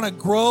year. I want to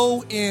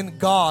grow in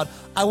God.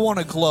 I want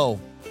to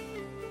glow.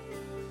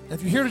 And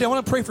if you're here today, I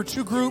want to pray for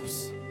 2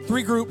 groups,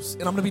 3 groups,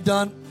 and I'm going to be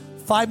done.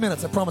 5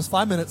 minutes, I promise,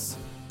 5 minutes,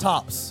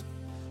 tops.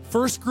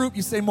 First group,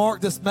 you say,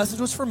 Mark, this message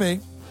was for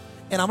me,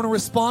 and I'm going to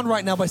respond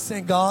right now by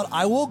saying, God,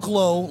 I will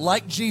glow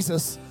like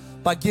Jesus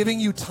by giving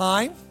you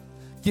time,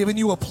 giving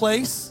you a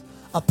place,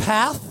 a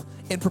path,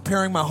 and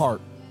preparing my heart.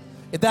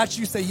 If that's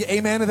you, say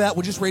amen to that.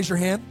 Would you just raise your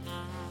hand?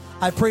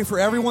 I pray for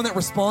everyone that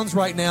responds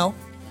right now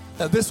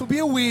that this will be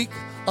a week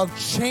of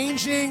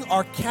changing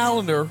our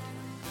calendar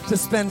to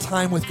spend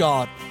time with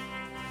God.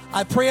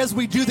 I pray as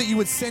we do that you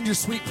would send your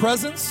sweet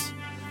presence,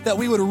 that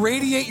we would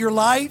radiate your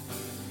light,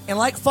 and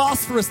like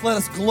phosphorus, let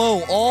us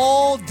glow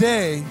all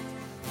day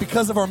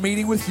because of our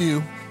meeting with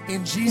you.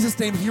 In Jesus'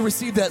 name, if you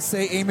receive that,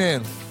 say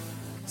amen.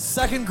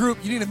 Second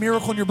group, you need a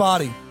miracle in your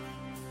body.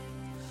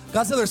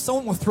 God said there's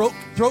someone with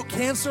throat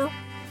cancer.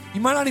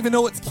 You might not even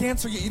know it's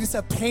cancer yet. You just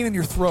have pain in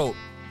your throat.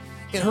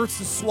 It hurts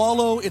to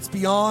swallow. It's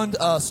beyond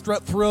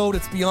strep throat.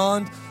 It's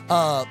beyond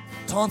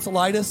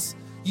tonsillitis.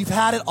 You've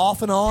had it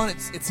off and on.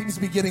 It seems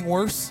to be getting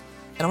worse.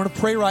 And I'm going to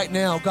pray right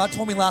now. God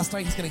told me last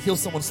night he's going to heal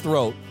someone's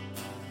throat.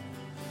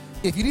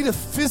 If you need a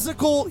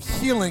physical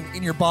healing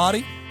in your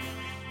body,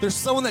 there's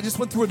someone that just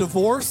went through a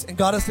divorce, and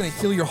God is going to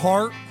heal your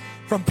heart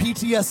from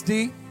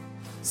PTSD.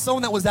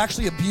 Someone that was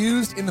actually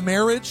abused in the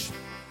marriage.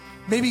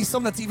 Maybe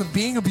someone that's even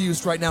being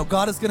abused right now.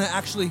 God is going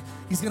to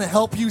he's going to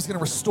help you. He's going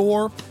to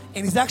restore.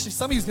 And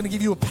some of you is going to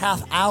give you a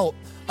path out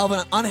of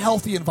an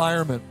unhealthy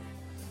environment.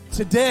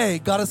 Today,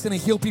 God is going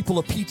to heal people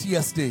of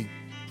PTSD.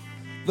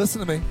 Listen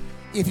to me.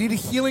 If you need a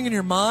healing in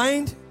your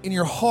mind, in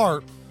your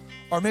heart,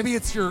 or maybe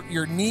it's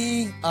your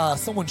knee,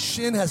 someone's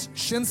shin has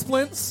shin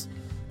splints,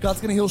 God's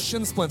going to heal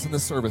shin splints in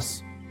this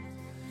service.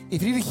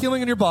 If you need a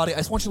healing in your body, I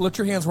just want you to lift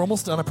your hands. We're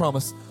almost done, I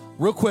promise.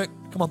 Real quick,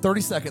 come on, 30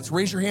 seconds.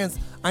 Raise your hands.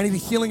 I need a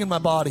healing in my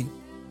body.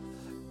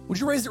 Would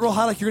you raise it real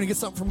high like you're going to get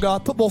something from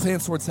God? Put both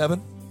hands towards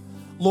heaven.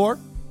 Lord,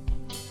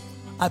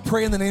 I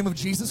pray in the name of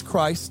Jesus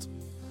Christ.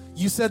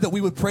 You said that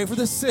we would pray for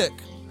the sick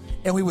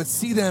and we would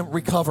see them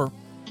recover.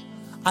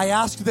 I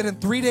ask you that in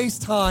 3 days'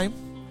 time,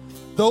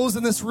 those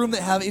in this room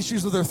that have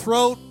issues with their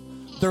throat,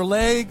 their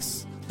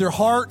legs, their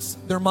hearts,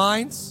 their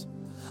minds,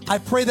 I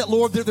pray that,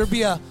 Lord, there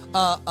be a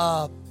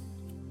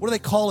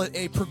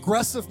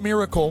progressive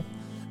miracle,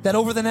 that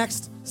over the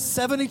next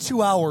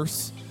 72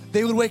 hours,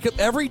 they would wake up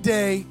every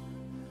day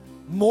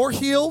more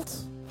healed,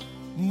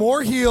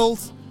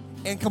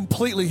 and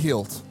completely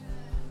healed.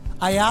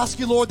 I ask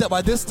you, Lord, that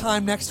by this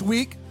time next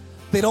week,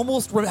 they'd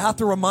almost have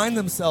to remind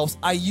themselves,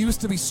 I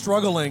used to be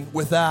struggling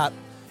with that,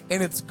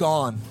 and it's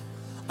gone.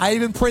 I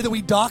even pray that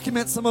we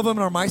document some of them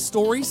in our My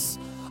Stories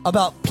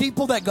about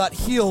people that got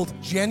healed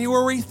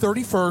January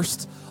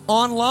 31st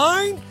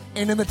online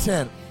and in the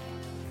tent.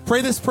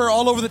 Pray this prayer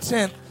all over the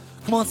tent.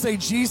 Come on, say,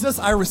 Jesus,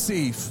 I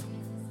receive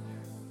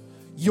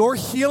your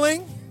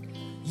healing,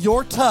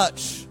 your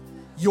touch,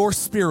 your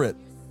spirit.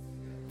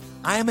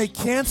 I am a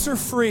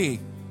cancer-free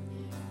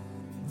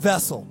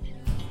vessel.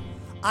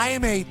 I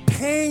am a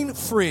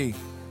pain-free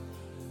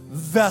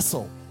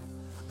vessel.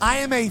 I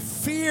am a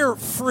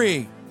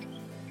fear-free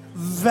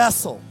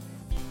vessel.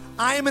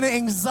 I am an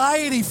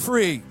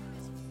anxiety-free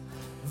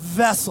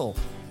vessel.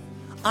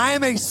 I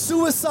am a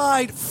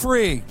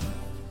suicide-free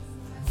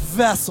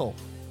vessel.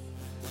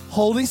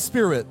 Holy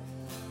Spirit,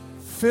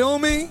 fill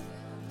me,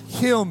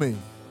 heal me.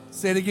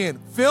 Say it again.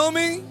 Fill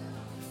me,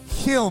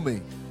 heal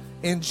me.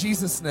 In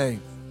Jesus'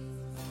 name.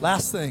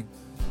 Last thing,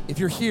 if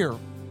you're here,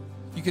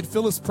 you can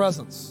feel His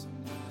presence.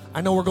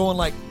 I know we're going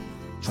like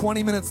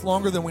 20 minutes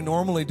longer than we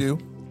normally do,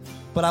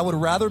 but I would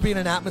rather be in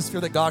an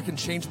atmosphere that God can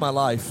change my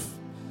life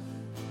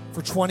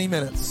for 20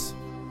 minutes.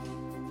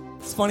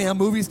 It's funny how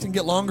movies can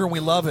get longer and we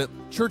love it.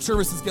 Church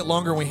services get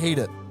longer and we hate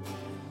it.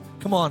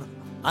 Come on.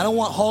 I don't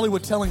want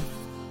Hollywood telling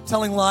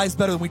lies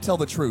better than we tell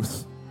the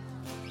truth.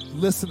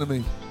 Listen to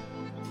me.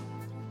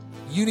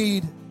 You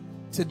need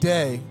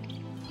today,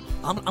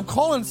 I'm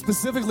calling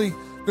specifically,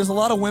 there's a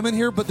lot of women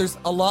here, but there's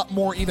a lot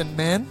more even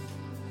men,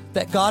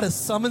 that God is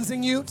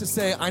summoning you to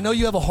say, I know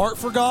you have a heart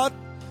for God,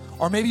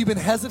 or maybe you've been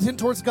hesitant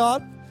towards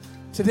God.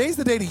 Today's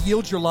the day to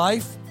yield your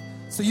life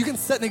so you can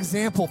set an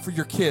example for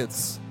your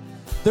kids.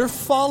 They're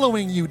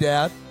following you,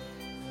 Dad.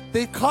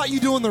 They've caught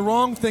you doing the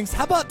wrong things.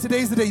 How about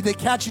today's the day they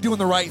catch you doing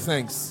the right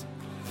things?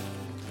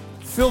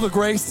 Feel the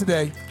grace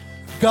today.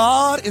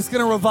 God is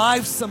going to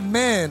revive some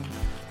men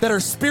that are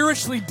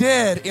spiritually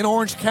dead in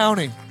Orange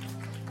County.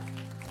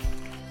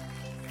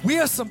 We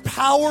have some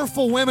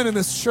powerful women in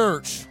this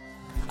church.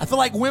 I feel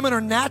like women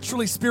are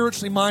naturally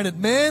spiritually minded.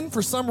 Men,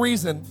 for some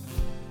reason,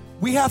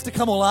 we have to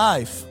come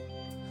alive.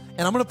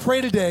 And I'm going to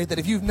pray today that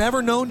if you've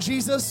never known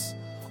Jesus,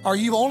 or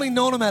you've only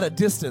known Him at a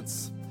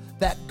distance,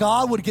 that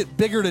God would get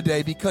bigger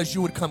today because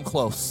you would come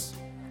close.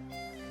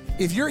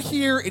 If you're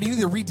here and you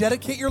need to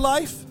rededicate your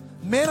life,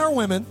 men or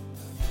women,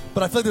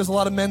 but I feel like there's a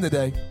lot of men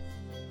today,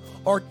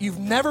 or you've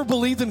never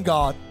believed in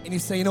God, and you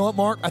say, you know what,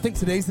 Mark, I think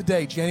today's the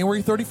day,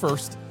 January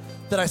 31st,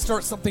 that I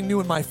start something new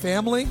in my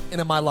family and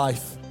in my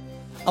life.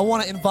 I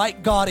want to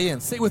invite God in.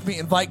 Say it with me,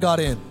 invite God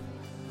in.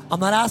 I'm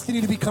not asking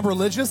you to become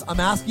religious. I'm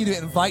asking you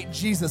to invite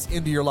Jesus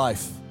into your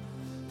life,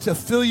 to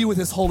fill you with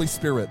His Holy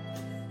Spirit.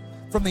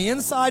 from the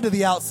inside to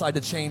the outside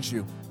to change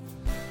you.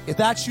 If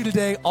that's you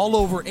today, all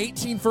over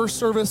 18 first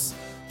service,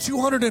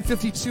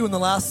 252 in the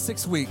last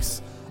 6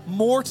 weeks.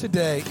 More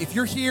today. If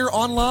you're here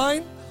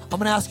online, I'm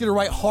going to ask you to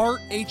write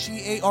heart,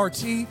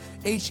 H-E-A-R-T,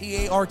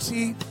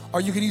 H-E-A-R-T,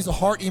 or you can use a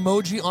heart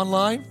emoji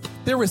online.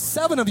 There was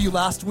 7 of you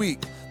last week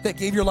that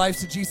gave your lives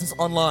to Jesus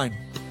online.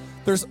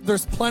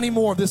 There's plenty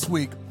more this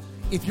week.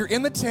 If you're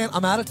in the tent,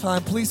 I'm out of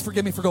time. Please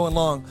forgive me for going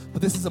long,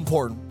 but this is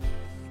important.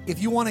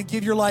 If you want to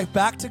give your life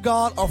back to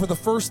God or for the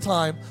first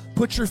time,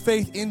 put your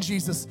faith in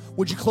Jesus,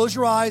 would you close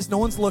your eyes? No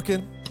one's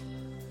looking.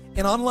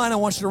 And online, I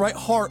want you to write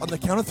heart on the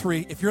count of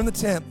 3. If you're in the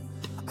tent,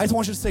 I just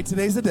want you to say,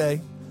 today's the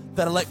day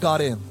that I let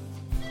God in,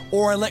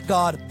 or I let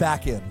God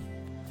back in.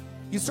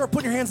 You start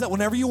putting your hands out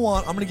whenever you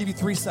want. I'm going to give you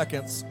 3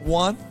 seconds.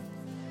 1,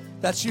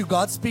 that's you.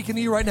 God's speaking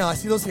to you right now. I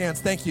see those hands.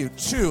 Thank you.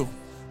 2,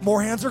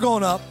 more hands are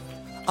going up.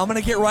 I'm going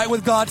to get right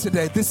with God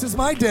today. This is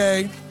my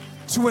day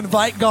to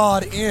invite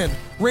God in.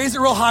 Raise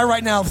it real high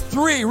right now.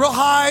 3, real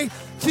high.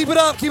 Keep it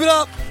up. Keep it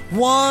up.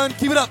 1,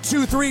 keep it up.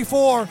 2, 3,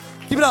 4.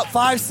 Keep it up.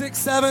 5, 6,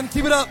 7.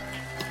 Keep it up.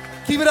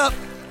 Keep it up.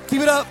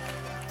 Keep it up.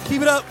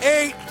 Keep it up.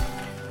 8.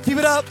 Keep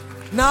it up.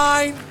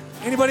 9.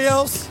 Anybody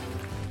else?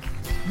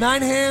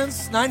 9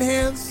 hands. 9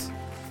 hands.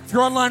 If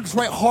you're online, just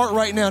write heart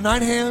right now.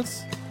 9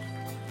 hands.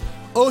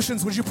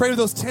 Oceans, would you pray with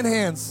those 10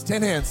 hands?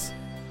 10 hands.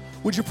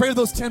 Would you pray with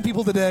those 10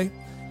 people today?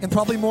 And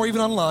probably more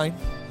even online.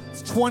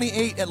 It's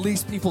 28 at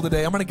least people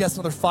today. I'm going to guess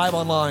another 5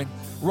 online.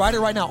 Write it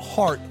right now.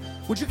 Heart.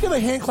 Would you give a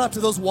hand clap to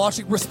those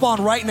watching? Respond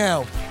right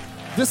now.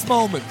 This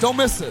moment. Don't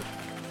miss it.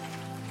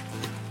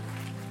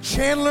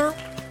 Chandler.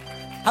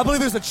 I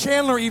believe there's a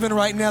Chandler even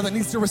right now that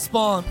needs to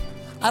respond.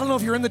 I don't know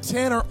if you're in the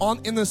tent or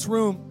in this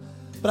room,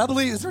 but I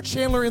believe, is there a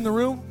Chandler in the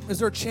room? Is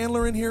there a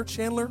Chandler in here?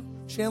 Chandler?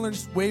 Chandler,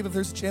 just wave if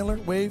there's a Chandler.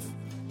 Wave.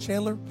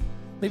 Chandler.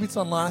 Maybe it's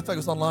online. I thought it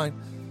was online.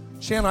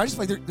 Chandler, I just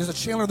feel like there's a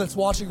Chandler that's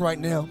watching right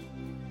now.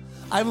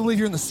 I believe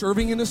you're in the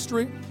serving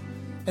industry,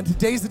 and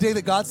today's the day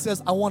that God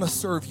says, I want to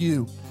serve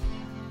you.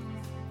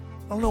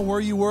 I don't know where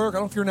you work. I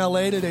don't know if you're in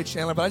LA today,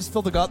 Chandler, but I just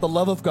feel the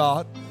love of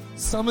God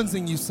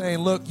summoning you, saying,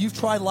 look, you've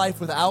tried life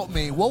without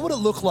me. What would it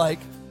look like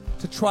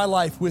to try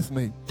life with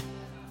me?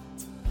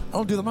 I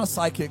don't do that. I'm not a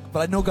psychic, but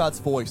I know God's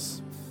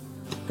voice.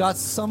 God's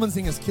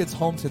summoning his kids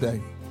home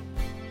today.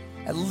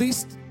 At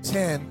least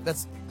 10.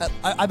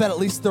 I bet at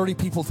least 30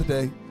 people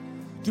today.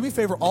 Do me a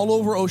favor, all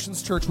over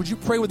Oceans Church, would you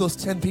pray with those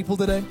 10 people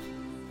today?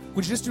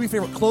 Would you just do me a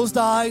favor, closed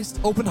eyes,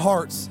 open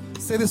hearts,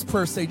 say this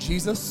prayer, say,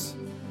 Jesus,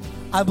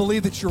 I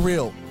believe that you're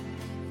real.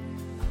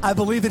 I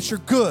believe that you're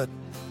good.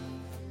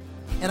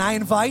 And I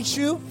invite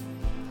you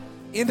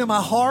into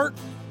my heart.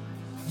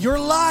 Your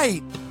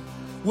light,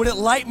 would it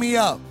light me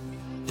up?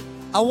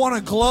 I want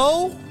to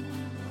glow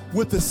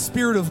with the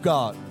Spirit of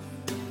God.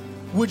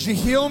 Would you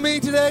heal me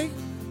today?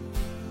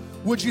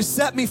 Would you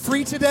set me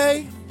free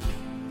today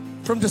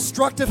from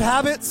destructive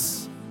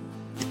habits?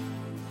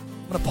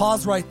 I'm going to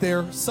pause right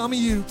there. Some of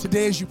you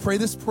today, as you pray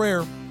this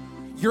prayer,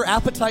 your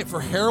appetite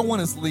for heroin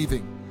is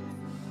leaving.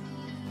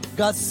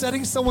 God's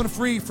setting someone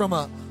free from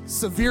a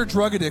severe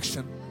drug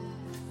addiction.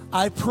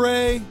 I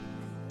pray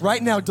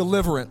right now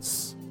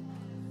deliverance.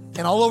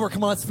 And all over,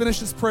 come on, let's finish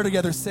this prayer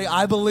together. Say,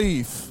 I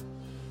believe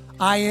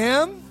I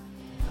am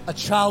a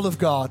child of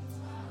God.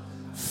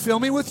 Fill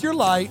me with your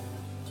light.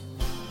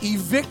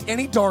 Evict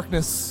any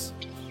darkness.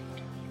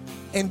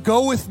 And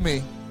go with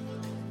me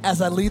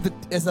as I leave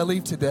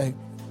today.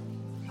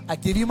 I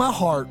give you my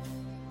heart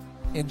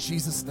in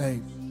Jesus'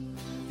 name.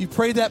 If you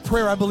prayed that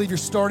prayer, I believe you're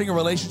starting a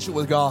relationship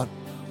with God.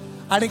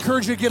 I'd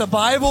encourage you to get a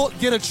Bible,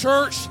 get a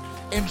church,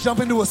 and jump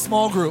into a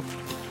small group.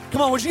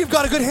 Come on, would you give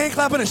God a good hand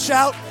clap and a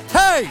shout?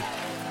 Hey!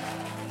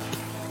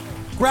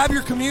 Grab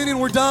your communion.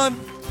 We're done.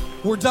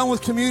 We're done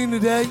with communion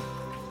today.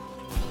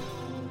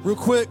 Real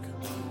quick,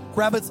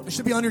 grab it. It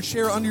should be on your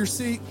chair, under your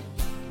seat.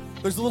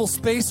 There's a little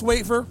space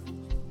wafer.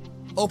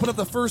 Open up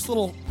the first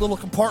little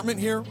compartment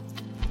here.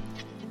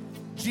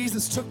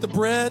 Jesus took the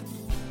bread.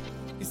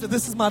 He said,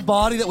 this is my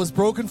body that was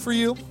broken for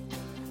you.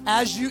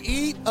 As you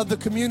eat of the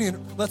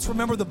communion, let's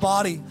remember the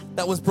body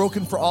that was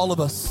broken for all of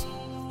us.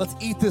 Let's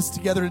eat this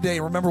together today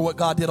and remember what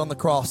God did on the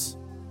cross.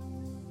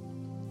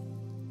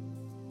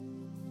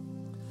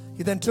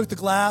 He then took the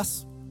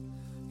glass.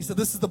 He said,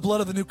 this is the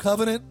blood of the new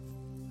covenant.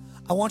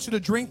 I want you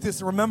to drink this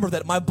and remember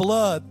that my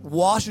blood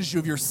washes you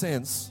of your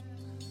sins.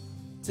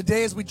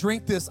 Today, as we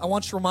drink this, I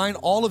want you to remind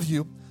all of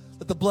you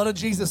that the blood of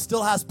Jesus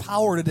still has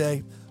power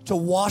today to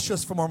wash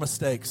us from our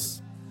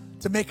mistakes,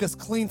 to make us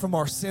clean from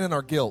our sin and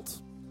our guilt.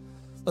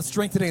 Let's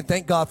drink today and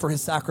thank God for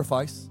his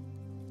sacrifice.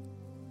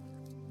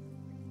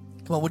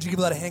 Come on, would you give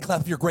that a hand clap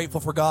if you're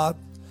grateful for God?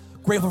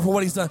 Grateful for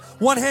what he's done.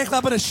 One hand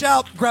clap and a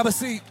shout. Grab a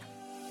seat.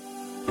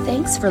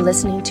 Thanks for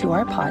listening to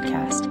our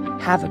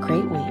podcast. Have a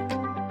great week.